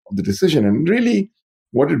owner of the decision. And really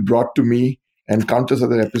what it brought to me and countless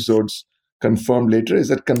other episodes confirmed later is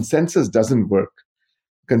that consensus doesn't work.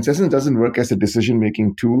 Consensus doesn't work as a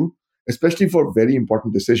decision-making tool, especially for very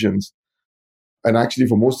important decisions. And actually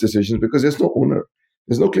for most decisions, because there's no owner.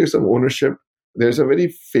 There's no clear sense of ownership. There's a very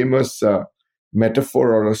famous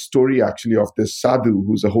metaphor or a story actually of this sadhu,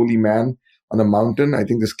 who's a holy man on a mountain. I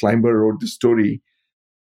think this climber wrote this story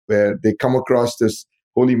where they come across this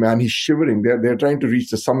holy man. He's shivering. They're trying to reach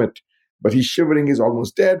the summit, but he's shivering. He's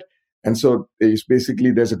almost dead. And so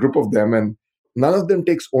there's a group of them and none of them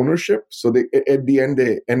takes ownership. So at the end,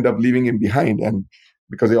 they end up leaving him behind. And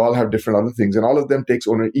because they all have different other things and all of them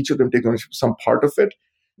each of them takes ownership of some part of it.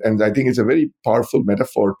 And I think it's a very powerful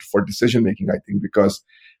metaphor for decision making, I think, because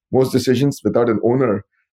most decisions without an owner,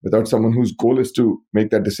 without someone whose goal is to make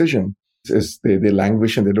that decision, they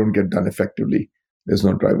languish and they don't get done effectively. There's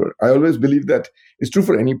no driver. I always believe that it's true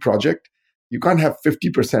for any project. You can't have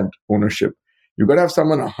 50% ownership. You've got to have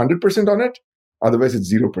someone 100% on it. Otherwise,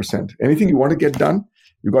 it's 0%. Anything you want to get done,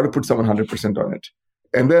 you've got to put someone 100% on it.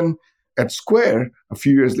 And then at Square, a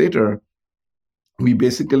few years later, we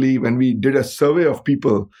basically, when we did a survey of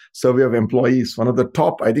employees, one of the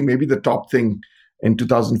top, I think maybe the top thing in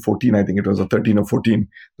 2014, I think it was, or 13 or 14,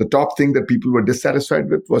 the top thing that people were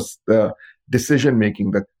dissatisfied with was the decision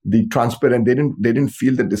making, the transparent. They didn't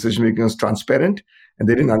feel that decision making was transparent, and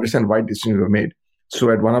they didn't understand why decisions were made.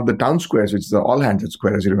 So at one of the town squares, which is the all hands at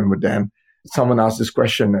Square, as you remember, Dan, someone asked this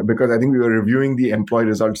question because I think we were reviewing the employee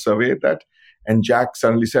results survey at that, and Jack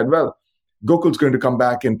suddenly said, "Well, Gokul's going to come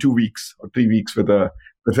back in 2 weeks or 3 weeks with a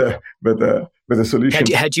solution."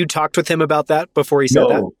 Had you talked with him about that before he said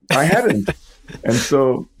that? No, I hadn't. And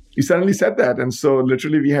so he suddenly said that. And so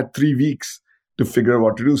literally we had 3 weeks to figure out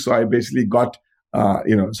what to do. So I basically got,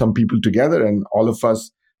 some people together and all of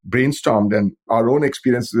us brainstormed and our own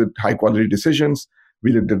experiences with high quality decisions.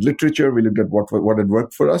 We looked at literature. We looked at what had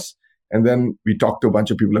worked for us. And then we talked to a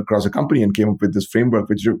bunch of people across the company and came up with this framework,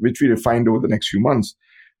 which we refined over the next few months.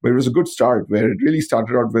 But it was a good start where it really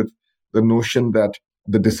started out with the notion that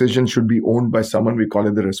the decision should be owned by someone. We call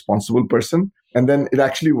it the responsible person. And then it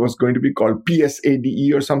actually was going to be called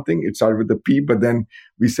S.P.A.D.E or something. It started with the P, but then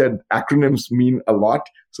we said acronyms mean a lot.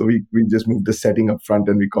 So we just moved the setting up front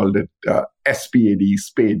and we called it S.P.A.D.E,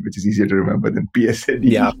 S.P.A.D.E, which is easier to remember than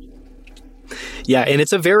S.P.A.D.E. Yeah. Yeah, and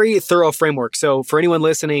it's a very thorough framework. So for anyone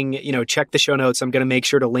listening, check the show notes. I'm going to make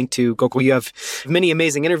sure to link to Gokul. You have many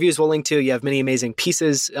amazing interviews we'll link to. You have many amazing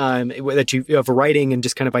pieces that you have writing and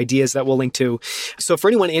just kind of ideas that we'll link to. So for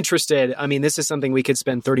anyone interested, this is something we could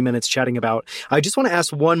spend 30 minutes chatting about. I just want to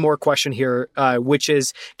ask one more question here, which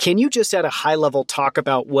is, can you just at a high level talk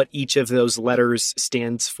about what each of those letters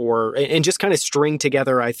stands for and just kind of string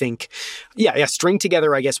together, I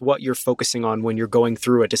guess, what you're focusing on when you're going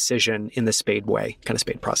through a decision in the S.P.A.D.E way, kind of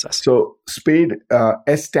S.P.A.D.E process? So S.P.A.D.E,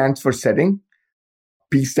 S stands for setting,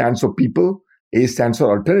 P stands for people, A stands for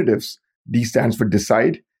alternatives, D stands for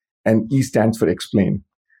decide, and E stands for explain.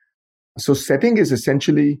 So setting is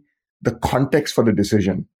essentially the context for the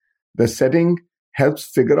decision. The setting helps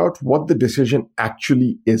figure out what the decision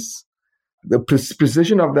actually is. The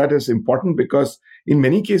precision of that is important because in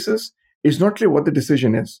many cases, it's not clear what the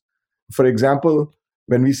decision is. For example,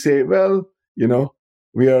 when we say, we want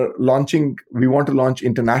to launch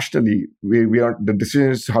internationally. The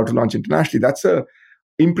decision is how to launch internationally. That's a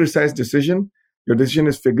imprecise decision. Your decision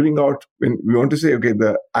is figuring out, when we want to say, okay,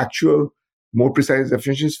 the actual more precise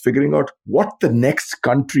definition is figuring out what the next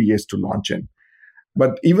country is to launch in.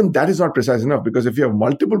 But even that is not precise enough because if you have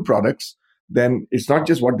multiple products, then it's not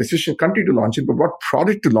just what country to launch in, but what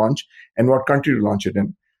product to launch and what country to launch it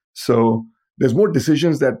in. So there's more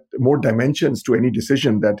dimensions to any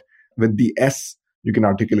decision that with the S, you can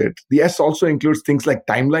articulate. The S also includes things like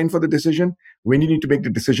timeline for the decision, when you need to make the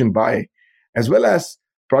decision by, as well as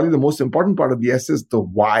probably the most important part of the S is the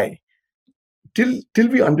why. Till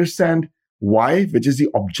we understand why, which is the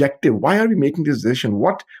objective. Why are we making this decision?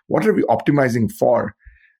 What are we optimizing for?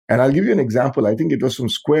 And I'll give you an example. I think it was from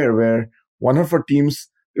Square where one of our teams,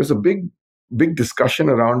 there was a big discussion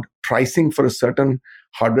around pricing for a certain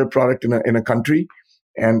hardware product in a country.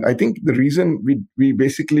 And I think the reason we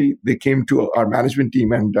basically, they came to our management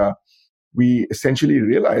team and we essentially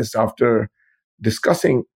realized after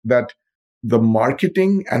discussing that the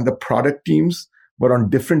marketing and the product teams were on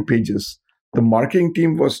different pages. The marketing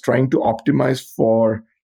team was trying to optimize for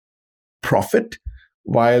profit,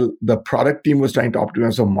 while the product team was trying to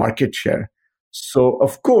optimize for market share. So,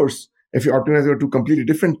 of course, if you optimize for two completely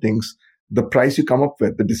different things, the price you come up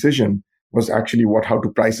with, the decision was actually how to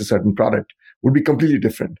price a certain product would be completely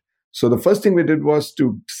different. So the first thing we did was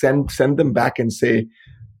to send them back and say,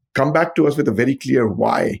 come back to us with a very clear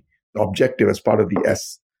why, the objective as part of the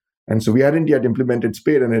S. And so we hadn't yet implemented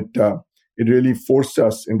S.P.A.D.E, and it really forced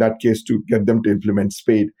us in that case to get them to implement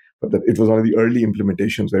S.P.A.D.E, but that it was one of the early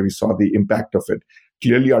implementations where we saw the impact of it,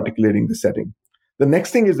 clearly articulating the setting. The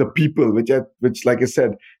next thing is the people, which like I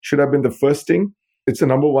said, should have been the first thing. It's the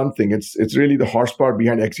number one thing. It's really the horsepower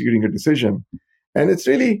behind executing a decision. And it's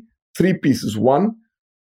really three pieces. One,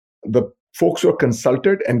 the folks who are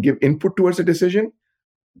consulted and give input towards a decision.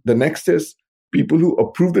 The next is people who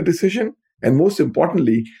approve the decision. And most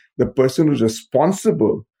importantly, the person who's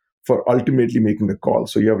responsible for ultimately making the call.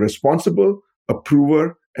 So you have responsible,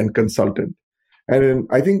 approver, and consultant. And then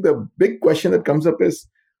I think the big question that comes up is,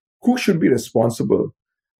 who should be responsible?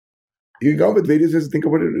 You go with various ways to think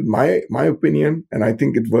about it. My opinion, and I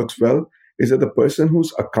think it works well, is that the person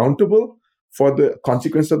who's accountable for the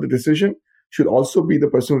consequence of the decision should also be the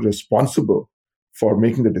person who's responsible for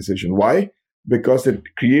making the decision. Why? Because it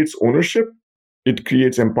creates ownership, it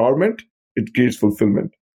creates empowerment, it creates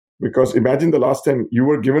fulfillment. Because imagine the last time you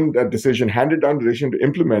were given that decision, handed down the decision to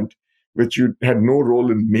implement, which you had no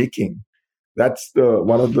role in making. That's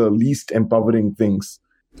one of the least empowering things.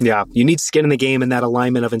 Yeah, you need skin in the game and that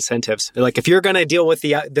alignment of incentives. Like if you're going to deal with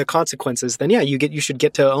the consequences, then yeah, you should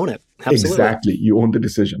get to own it. Absolutely. Exactly, you own the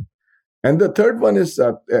decision. And the third one is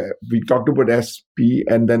we talked about S, P,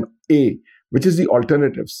 and then A, which is the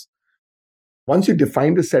alternatives. Once you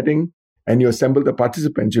define the setting and you assemble the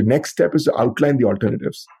participants, your next step is to outline the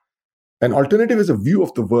alternatives. An alternative is a view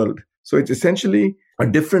of the world. So it's essentially a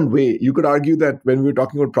different way. You could argue that when we're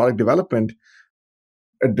talking about product development,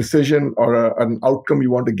 a decision or an outcome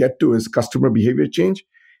you want to get to is customer behavior change.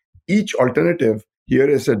 Each alternative here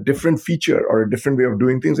is a different feature or a different way of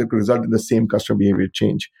doing things that could result in the same customer behavior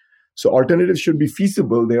change. So alternatives should be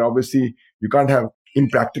feasible. They're obviously, you can't have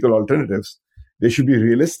impractical alternatives. They should be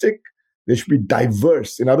realistic. They should be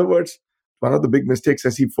diverse. In other words, one of the big mistakes I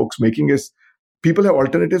see folks making is people have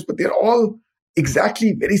alternatives, but they're all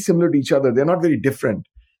exactly very similar to each other. They're not very different.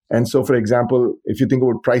 And so, for example, if you think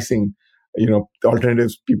about pricing, the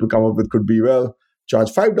alternatives people come up with could be, well,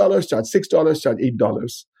 charge $5, charge $6, charge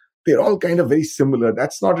 $8. They're all kind of very similar.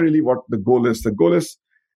 That's not really what the goal is. The goal is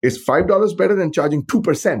 $5 better than charging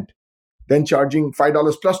 2%, than charging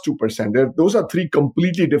 $5 plus 2%. Those are three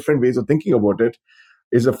completely different ways of thinking about it.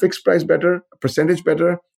 Is a fixed price better, a percentage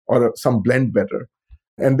better, or some blend better?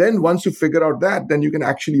 And then once you figure out that, then you can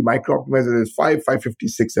actually micro-optimize it as 5,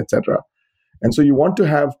 556, etc. And so you want to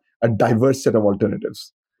have a diverse set of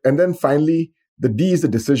alternatives. And then finally, the D is the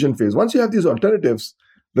decision phase. Once you have these alternatives,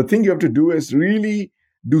 the thing you have to do is really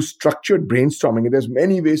do structured brainstorming. And there's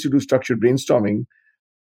many ways to do structured brainstorming,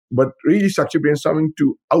 but really structured brainstorming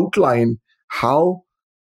to outline how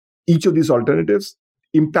each of these alternatives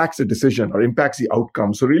impacts the decision or impacts the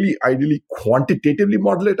outcome. So really, ideally, quantitatively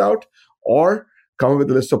model it out or come up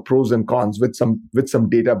with a list of pros and cons with some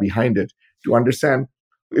data behind it to understand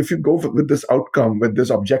if you go with this outcome, with this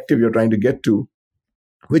objective you're trying to get to,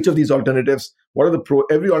 which of these alternatives, what are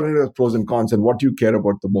every alternative has pros and cons and what do you care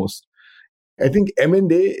about the most? I think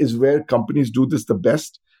M&A is where companies do this the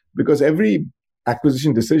best because every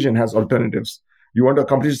acquisition decision has alternatives. You want to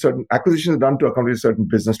accomplish certain acquisitions done to accomplish a certain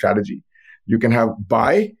business strategy. You can have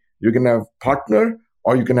buy, you can have partner,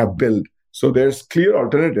 or you can have build. So there's clear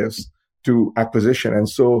alternatives to acquisition. And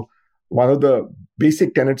so one of the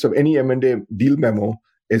basic tenets of any M&A deal memo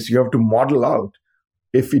is you have to model out,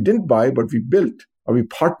 if we didn't buy, but we built or we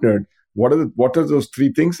partnered, what are those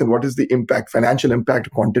three things and what is the impact, financial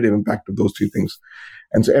impact, quantitative impact of those three things?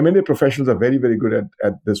 And so M&A professionals are very, very good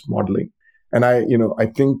at this modeling. And I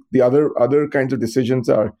think the other kinds of decisions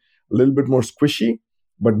are a little bit more squishy,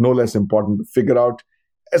 but no less important to figure out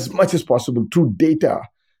as much as possible through data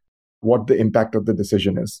what the impact of the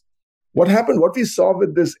decision is. What we saw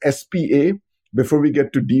with this S.P.A.D.E, before we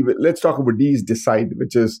get to D, let's talk about D is decide,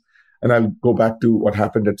 which is, and I'll go back to what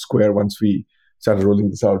happened at Square once we started rolling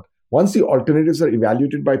this out. Once the alternatives are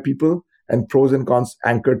evaluated by people and pros and cons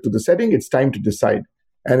anchored to the setting, it's time to decide.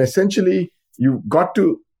 And essentially, you've got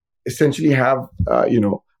to essentially have,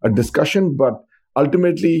 a discussion, but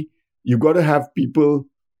ultimately, you've got to have people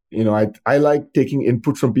I like taking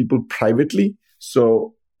input from people privately.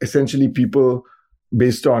 So essentially people,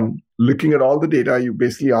 based on looking at all the data, you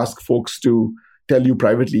basically ask folks to tell you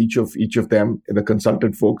privately, each of them, the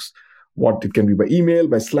consulted folks, what it can be by email,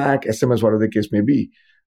 by Slack, SMS, whatever the case may be,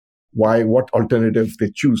 what alternative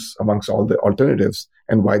they choose amongst all the alternatives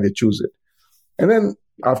and why they choose it. And then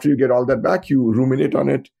after you get all that back, you ruminate on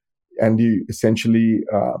it and you essentially,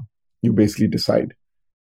 you basically decide,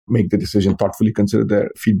 make the decision, thoughtfully consider their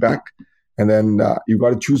feedback. And then you got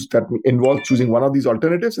to choose, that involves choosing one of these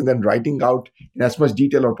alternatives and then writing out in as much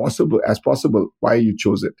detail as possible why you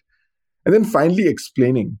chose it. And then finally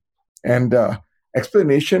explaining. And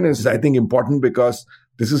explanation is, I think, important because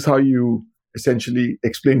this is how you essentially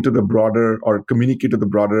explain to the broader or communicate to the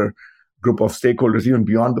broader group of stakeholders, even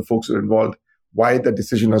beyond the folks who are involved, why the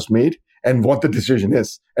decision was made and what the decision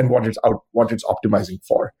is and what it's optimizing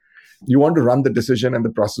for. You want to run the decision and the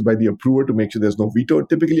process by the approver to make sure there's no veto.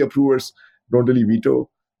 Typically, approvers don't really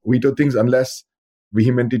veto things unless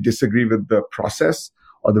vehemently disagree with the process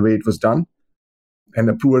or the way it was done. And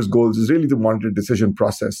approvers' goals is really to monitor the decision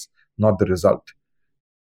process, not the result.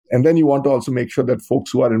 And then you want to also make sure that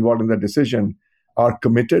folks who are involved in that decision are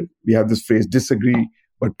committed. We have this phrase, disagree,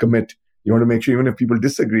 but commit. You want to make sure even if people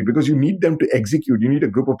disagree, because you need them to execute. You need a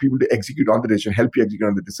group of people to execute on the decision, help you execute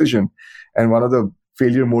on the decision. And one of the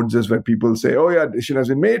failure modes is where people say, oh yeah, decision has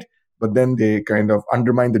been made, but then they kind of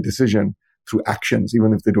undermine the decision through actions,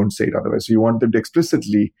 even if they don't say it otherwise. So you want them to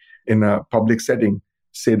explicitly, in a public setting,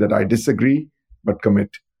 say that I disagree, but commit.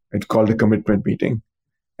 It's called a commitment meeting.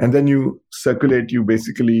 And then you circulate, you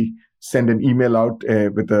basically send an email out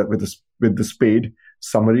with the S.P.A.D.E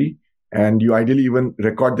summary, and you ideally even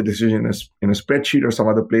record the decision in a spreadsheet or some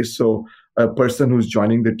other place. So a person who's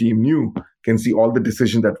joining the team new can see all the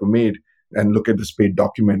decisions that were made and look at the S.P.A.D.E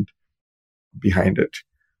document behind it.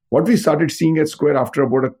 What we started seeing at Square after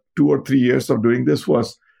about 2 or 3 years of doing this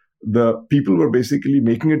was the people were basically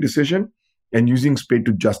making a decision and using S.P.A.D.E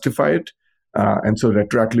to justify it. And so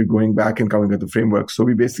retroactively going back and coming with the framework. So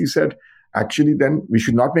we basically said, actually, then we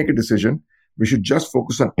should not make a decision. We should just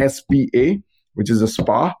focus on S.P.A., which is a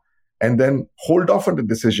SPA, and then hold off on the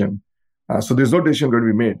decision. So there's no decision going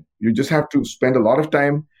to be made. You just have to spend a lot of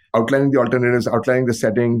time outlining the alternatives, outlining the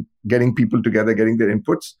setting, getting people together, getting their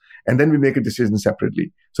inputs, and then we make a decision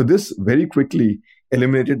separately. So this very quickly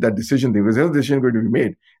eliminated that decision thing. There was no decision going to be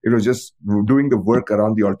made. It was just doing the work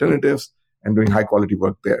around the alternatives and doing high quality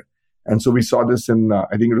work there. And so we saw this in,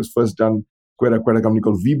 I think it was first done, Square acquired a company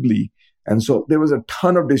called Weebly. And so there was a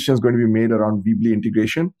ton of decisions going to be made around Weebly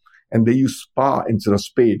integration, and they used SPA instead of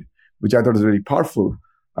S.P.A.D.E, which I thought was really powerful.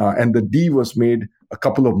 And the D was made a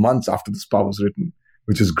couple of months after the SPA was written,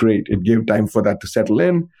 which is great. It gave time for that to settle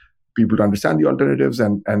in, people to understand the alternatives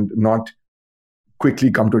and not quickly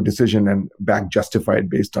come to a decision and back justify it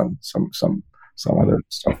based on some other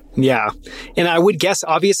stuff. Yeah. And I would guess,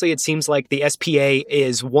 obviously, it seems like the S.P.A.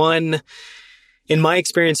 is one, in my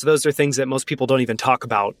experience, those are things that most people don't even talk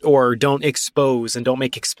about or don't expose and don't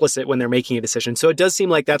make explicit when they're making a decision. So it does seem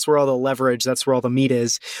like that's where all the leverage, that's where all the meat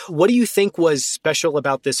is. What do you think was special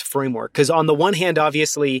about this framework? Because on the one hand,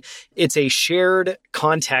 obviously, it's a shared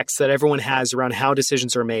context that everyone has around how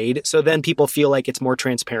decisions are made. So then people feel like it's more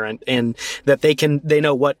transparent and that they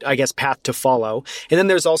know what, I guess, path to follow. And then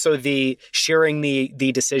there's also the sharing the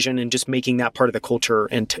decision and just making that part of the culture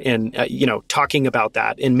and talking about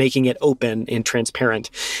that and making it open and transparent.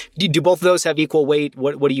 Do both of those have equal weight?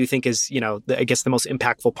 What do you think is, I guess the most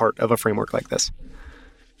impactful part of a framework like this?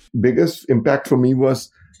 Biggest impact for me was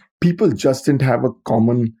people just didn't have a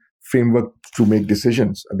common framework to make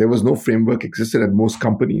decisions. There was no framework existed at most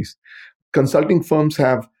companies. Consulting firms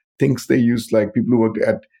have things they use, like people who work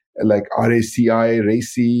at like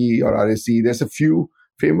RACI or RAC. There's a few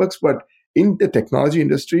frameworks, but in the technology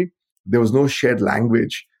industry, there was no shared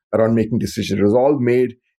language around making decisions. It was all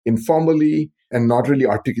made informally and not really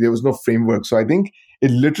articulate. There was no framework. So I think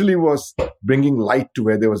it literally was bringing light to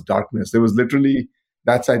where there was darkness. There was literally,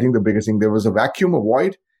 that's I think the biggest thing. There was a vacuum, a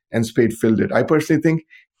void, and S.P.A.D.E filled it. I personally think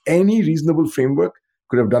any reasonable framework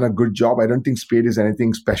could have done a good job. I don't think S.P.A.D.E is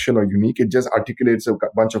anything special or unique. It just articulates a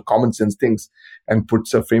bunch of common sense things and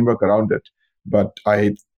puts a framework around it. But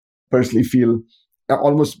I personally feel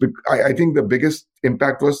I think the biggest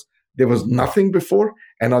impact was there was nothing before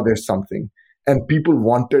and now there's something. And people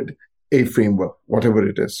wanted a framework, whatever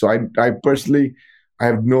it is. So I personally, I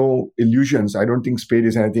have no illusions. I don't think S.P.A.D.E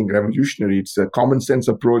is anything revolutionary. It's a common sense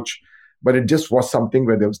approach, but it just was something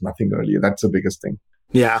where there was nothing earlier. That's the biggest thing.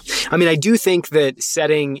 Yeah. I mean, I do think that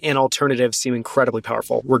setting an alternative seem incredibly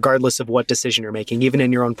powerful, regardless of what decision you're making, even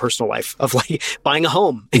in your own personal life of like buying a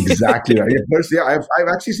home. Exactly right. I've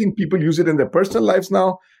actually seen people use it in their personal lives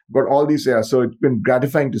now, but all these, so it's been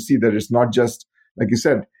gratifying to see that it's not just, like you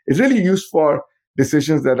said, it's really used for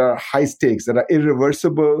decisions that are high stakes, that are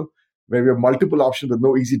irreversible, where we have multiple options with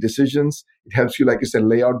no easy decisions. It helps you, like you said,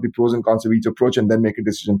 lay out the pros and cons of each approach and then make a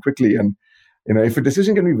decision quickly. And, if a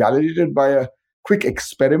decision can be validated by a quick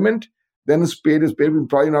experiment, then S.P.A.D.E is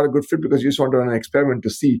probably not a good fit because you just want to run an experiment to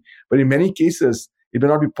see. But in many cases, it may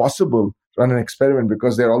not be possible to run an experiment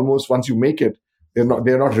because they're almost, once you make it, they're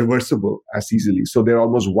not reversible as easily. So they're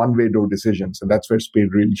almost one-way door decisions. And that's where S.P.A.D.E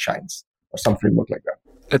really shines, or some framework like that.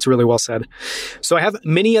 That's really well said. So I have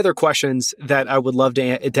many other questions that I would love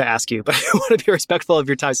to ask you, but I want to be respectful of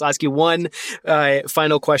your time. So I'll ask you one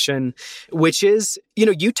final question, which is,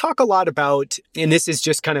 you talk a lot about, and this is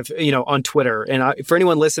just kind of, on Twitter. And for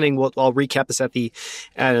anyone listening, I'll recap this at the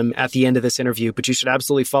end of this interview, but you should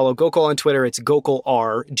absolutely follow Gokul on Twitter. It's Gokul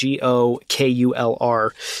R,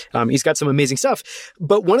 Gokulr. He's got some amazing stuff.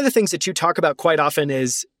 But one of the things that you talk about quite often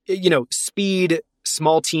is, speed,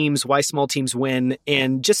 small teams, why small teams win,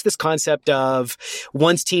 and just this concept of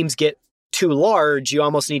once teams get too large, you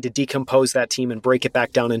almost need to decompose that team and break it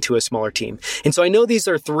back down into a smaller team. And so I know these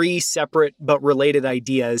are three separate but related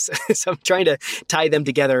ideas, so I'm trying to tie them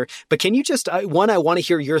together. But can you just, I want to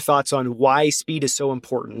hear your thoughts on why speed is so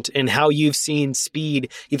important and how you've seen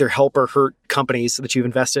speed either help or hurt companies that you've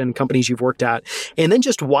invested in, companies you've worked at, and then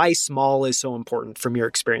just why small is so important from your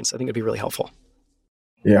experience. I think it'd be really helpful.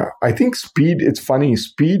 Yeah, I think speed, it's funny.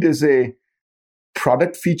 Speed is a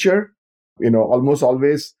product feature. Almost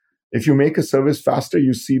always, if you make a service faster,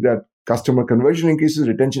 you see that customer conversion increases,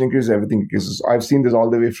 retention increases, everything increases. I've seen this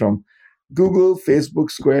all the way from Google,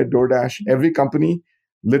 Facebook, Square, DoorDash, every company.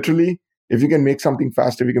 Literally, if you can make something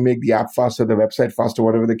faster, if you can make the app faster, the website faster,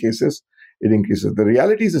 whatever the case is, it increases. The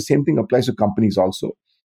reality is the same thing applies to companies also.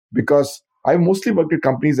 Because I mostly worked at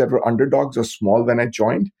companies that were underdogs or small when I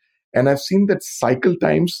joined. And I've seen that cycle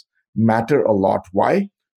times matter a lot. Why?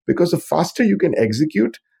 Because the faster you can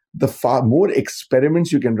execute, the far more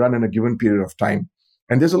experiments you can run in a given period of time.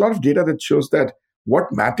 And there's a lot of data that shows that what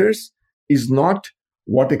matters is not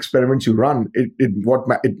what experiments you run.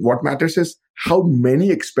 What matters is how many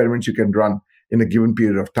experiments you can run in a given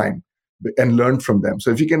period of time and learn from them.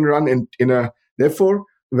 So if you can run therefore,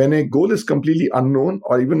 when a goal is completely unknown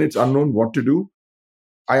or even it's unknown what to do,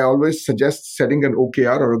 I always suggest setting an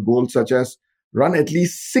OKR or a goal such as run at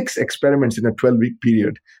least 6 experiments in a 12-week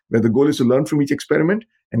period, where the goal is to learn from each experiment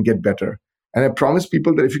and get better. And I promise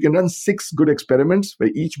people that if you can run 6 good experiments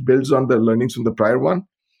where each builds on the learnings from the prior one,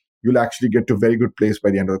 you'll actually get to a very good place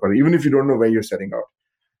by the end of the quarter, even if you don't know where you're setting out.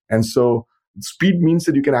 And so speed means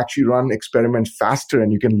that you can actually run experiments faster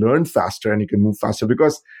and you can learn faster and you can move faster,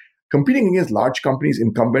 because competing against large companies,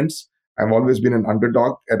 incumbents, I've always been an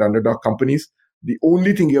underdog at underdog companies. The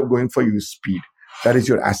only thing you have going for you is speed. That is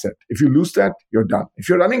your asset. If you lose that, you're done. If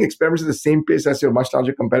you're running experiments at the same pace as your much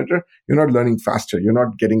larger competitor, you're not learning faster. You're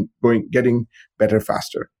not getting better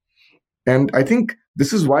faster. And I think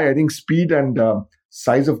this is why I think speed and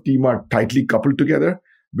size of team are tightly coupled together,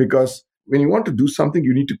 because when you want to do something,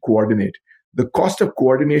 you need to coordinate. The cost of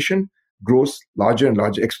coordination grows larger and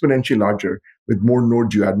larger, exponentially larger, with more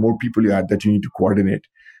nodes you add, more people you add that you need to coordinate.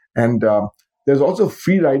 And there's also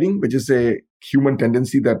free riding, which is a human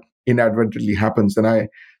tendency that inadvertently happens. And I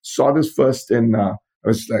saw this first I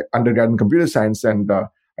was like undergrad in computer science. And I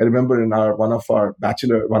remember in one of our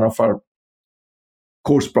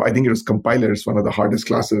course, I think it was compilers, one of the hardest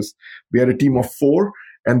classes, we had a team of 4.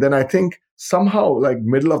 And then I think somehow like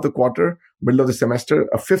middle of the semester,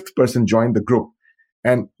 a 5th person joined the group.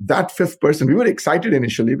 And that 5th person, we were excited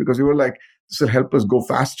initially because we were like, this will help us go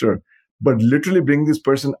faster, but literally bring this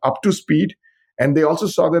person up to speed. And they also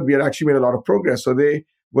saw that we had actually made a lot of progress. So they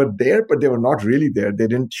were there, but they were not really there. They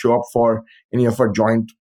didn't show up for any of our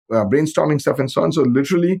joint brainstorming stuff and so on. So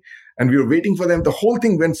literally, and we were waiting for them. The whole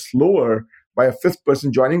thing went slower by a 5th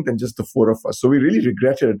person joining than just the 4 of us. So we really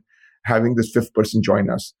regretted having this 5th person join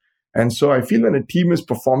us. And so I feel when a team is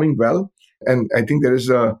performing well, and I think I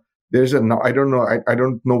know there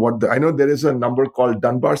is a number called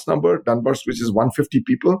Dunbar's number, which is 150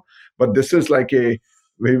 people, but this is like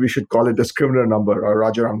maybe we should call it a Scrivener number or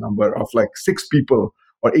Rajaram number of like 6 people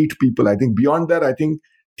or 8 people. I think beyond that, I think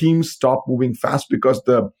teams stop moving fast because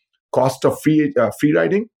the cost of free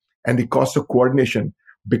riding and the cost of coordination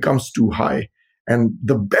becomes too high. And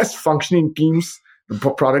the best functioning teams, the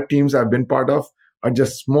product teams I've been part of, are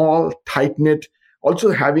just small, tight-knit, also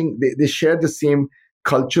they share the same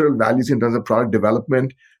cultural values in terms of product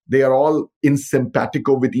development. They are all in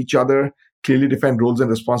simpatico with each other, clearly defined roles and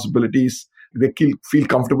responsibilities. They feel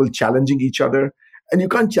comfortable challenging each other. And you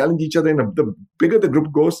can't challenge each other. The bigger the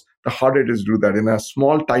group goes, the harder it is to do that. In a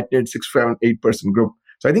small, tight-knit 6, 7, 8-person group.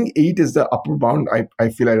 So I think 8 is the upper bound. I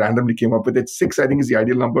feel I randomly came up with it. 6, I think, is the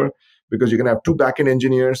ideal number because you're going to have 2 back-end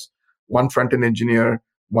engineers, 1 front-end engineer,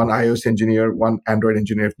 1 iOS engineer, 1 Android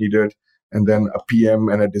engineer if needed, and then a PM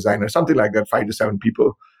and a designer, something like that, 5 to 7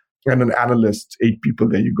 people. And an analyst, 8 people.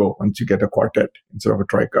 There you go, once you get a quartet instead of a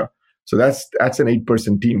troika. So that's an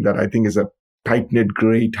 8-person team that I think is a tight-knit,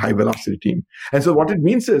 great, high-velocity team. And so what it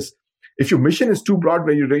means is, if your mission is too broad,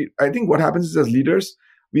 I think what happens is as leaders,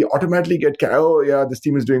 we automatically get, oh yeah, this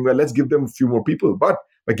team is doing well, let's give them a few more people. But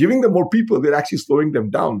by giving them more people, we're actually slowing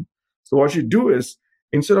them down. So what you do is,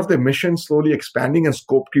 instead of the mission slowly expanding and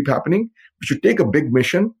scope keep happening, we should take a big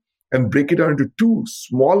mission and break it down into 2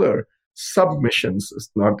 smaller sub-missions.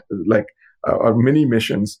 It's not like or mini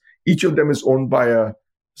missions. Each of them is owned by a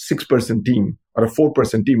 6-person team or a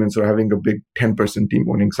 4-person team instead of having a big 10-person team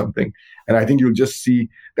owning something. And I think you'll just see,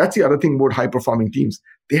 that's the other thing about high-performing teams.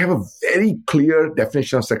 They have a very clear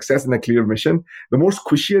definition of success and a clear mission. The more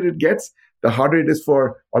squishier it gets, the harder it is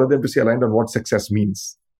for all of them to see aligned on what success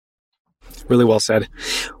means. Really well said.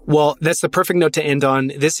 Well, that's the perfect note to end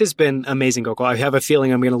on. This has been amazing, Gokul. I have a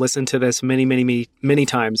feeling I'm going to listen to this many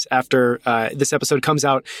times after this episode comes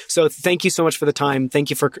out. So thank you so much for the time.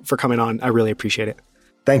 Thank you for coming on. I really appreciate it.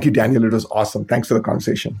 Thank you, Daniel. It was awesome. Thanks for the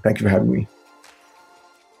conversation. Thank you for having me.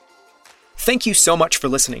 Thank you so much for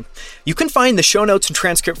listening. You can find the show notes and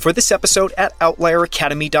transcript for this episode at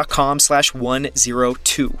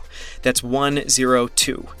outlieracademy.com/102. That's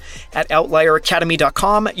 102. At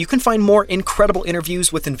outlieracademy.com, you can find more incredible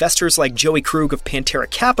interviews with investors like Joey Krug of Pantera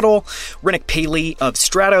Capital, Rinnik Paley of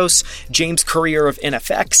Stratos, James Currier of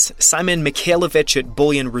NFX, Simon Mikhailovich at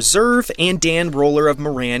Bullion Reserve, and Dan Roller of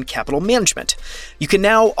Moran Capital Management. You can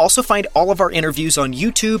now also find all of our interviews on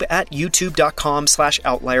YouTube at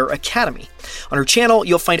youtube.com/outlieracademy. On our channel,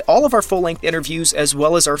 you'll find all of our full-length interviews as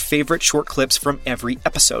well as our favorite short clips from every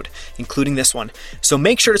episode, including this one. So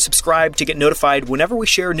make sure to subscribe to get notified whenever we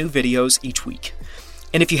share new videos each week.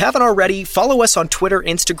 And if you haven't already, follow us on Twitter,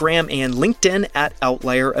 Instagram, and LinkedIn at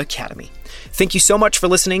Outlier Academy. Thank you so much for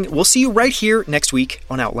listening. We'll see you right here next week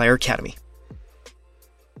on Outlier Academy.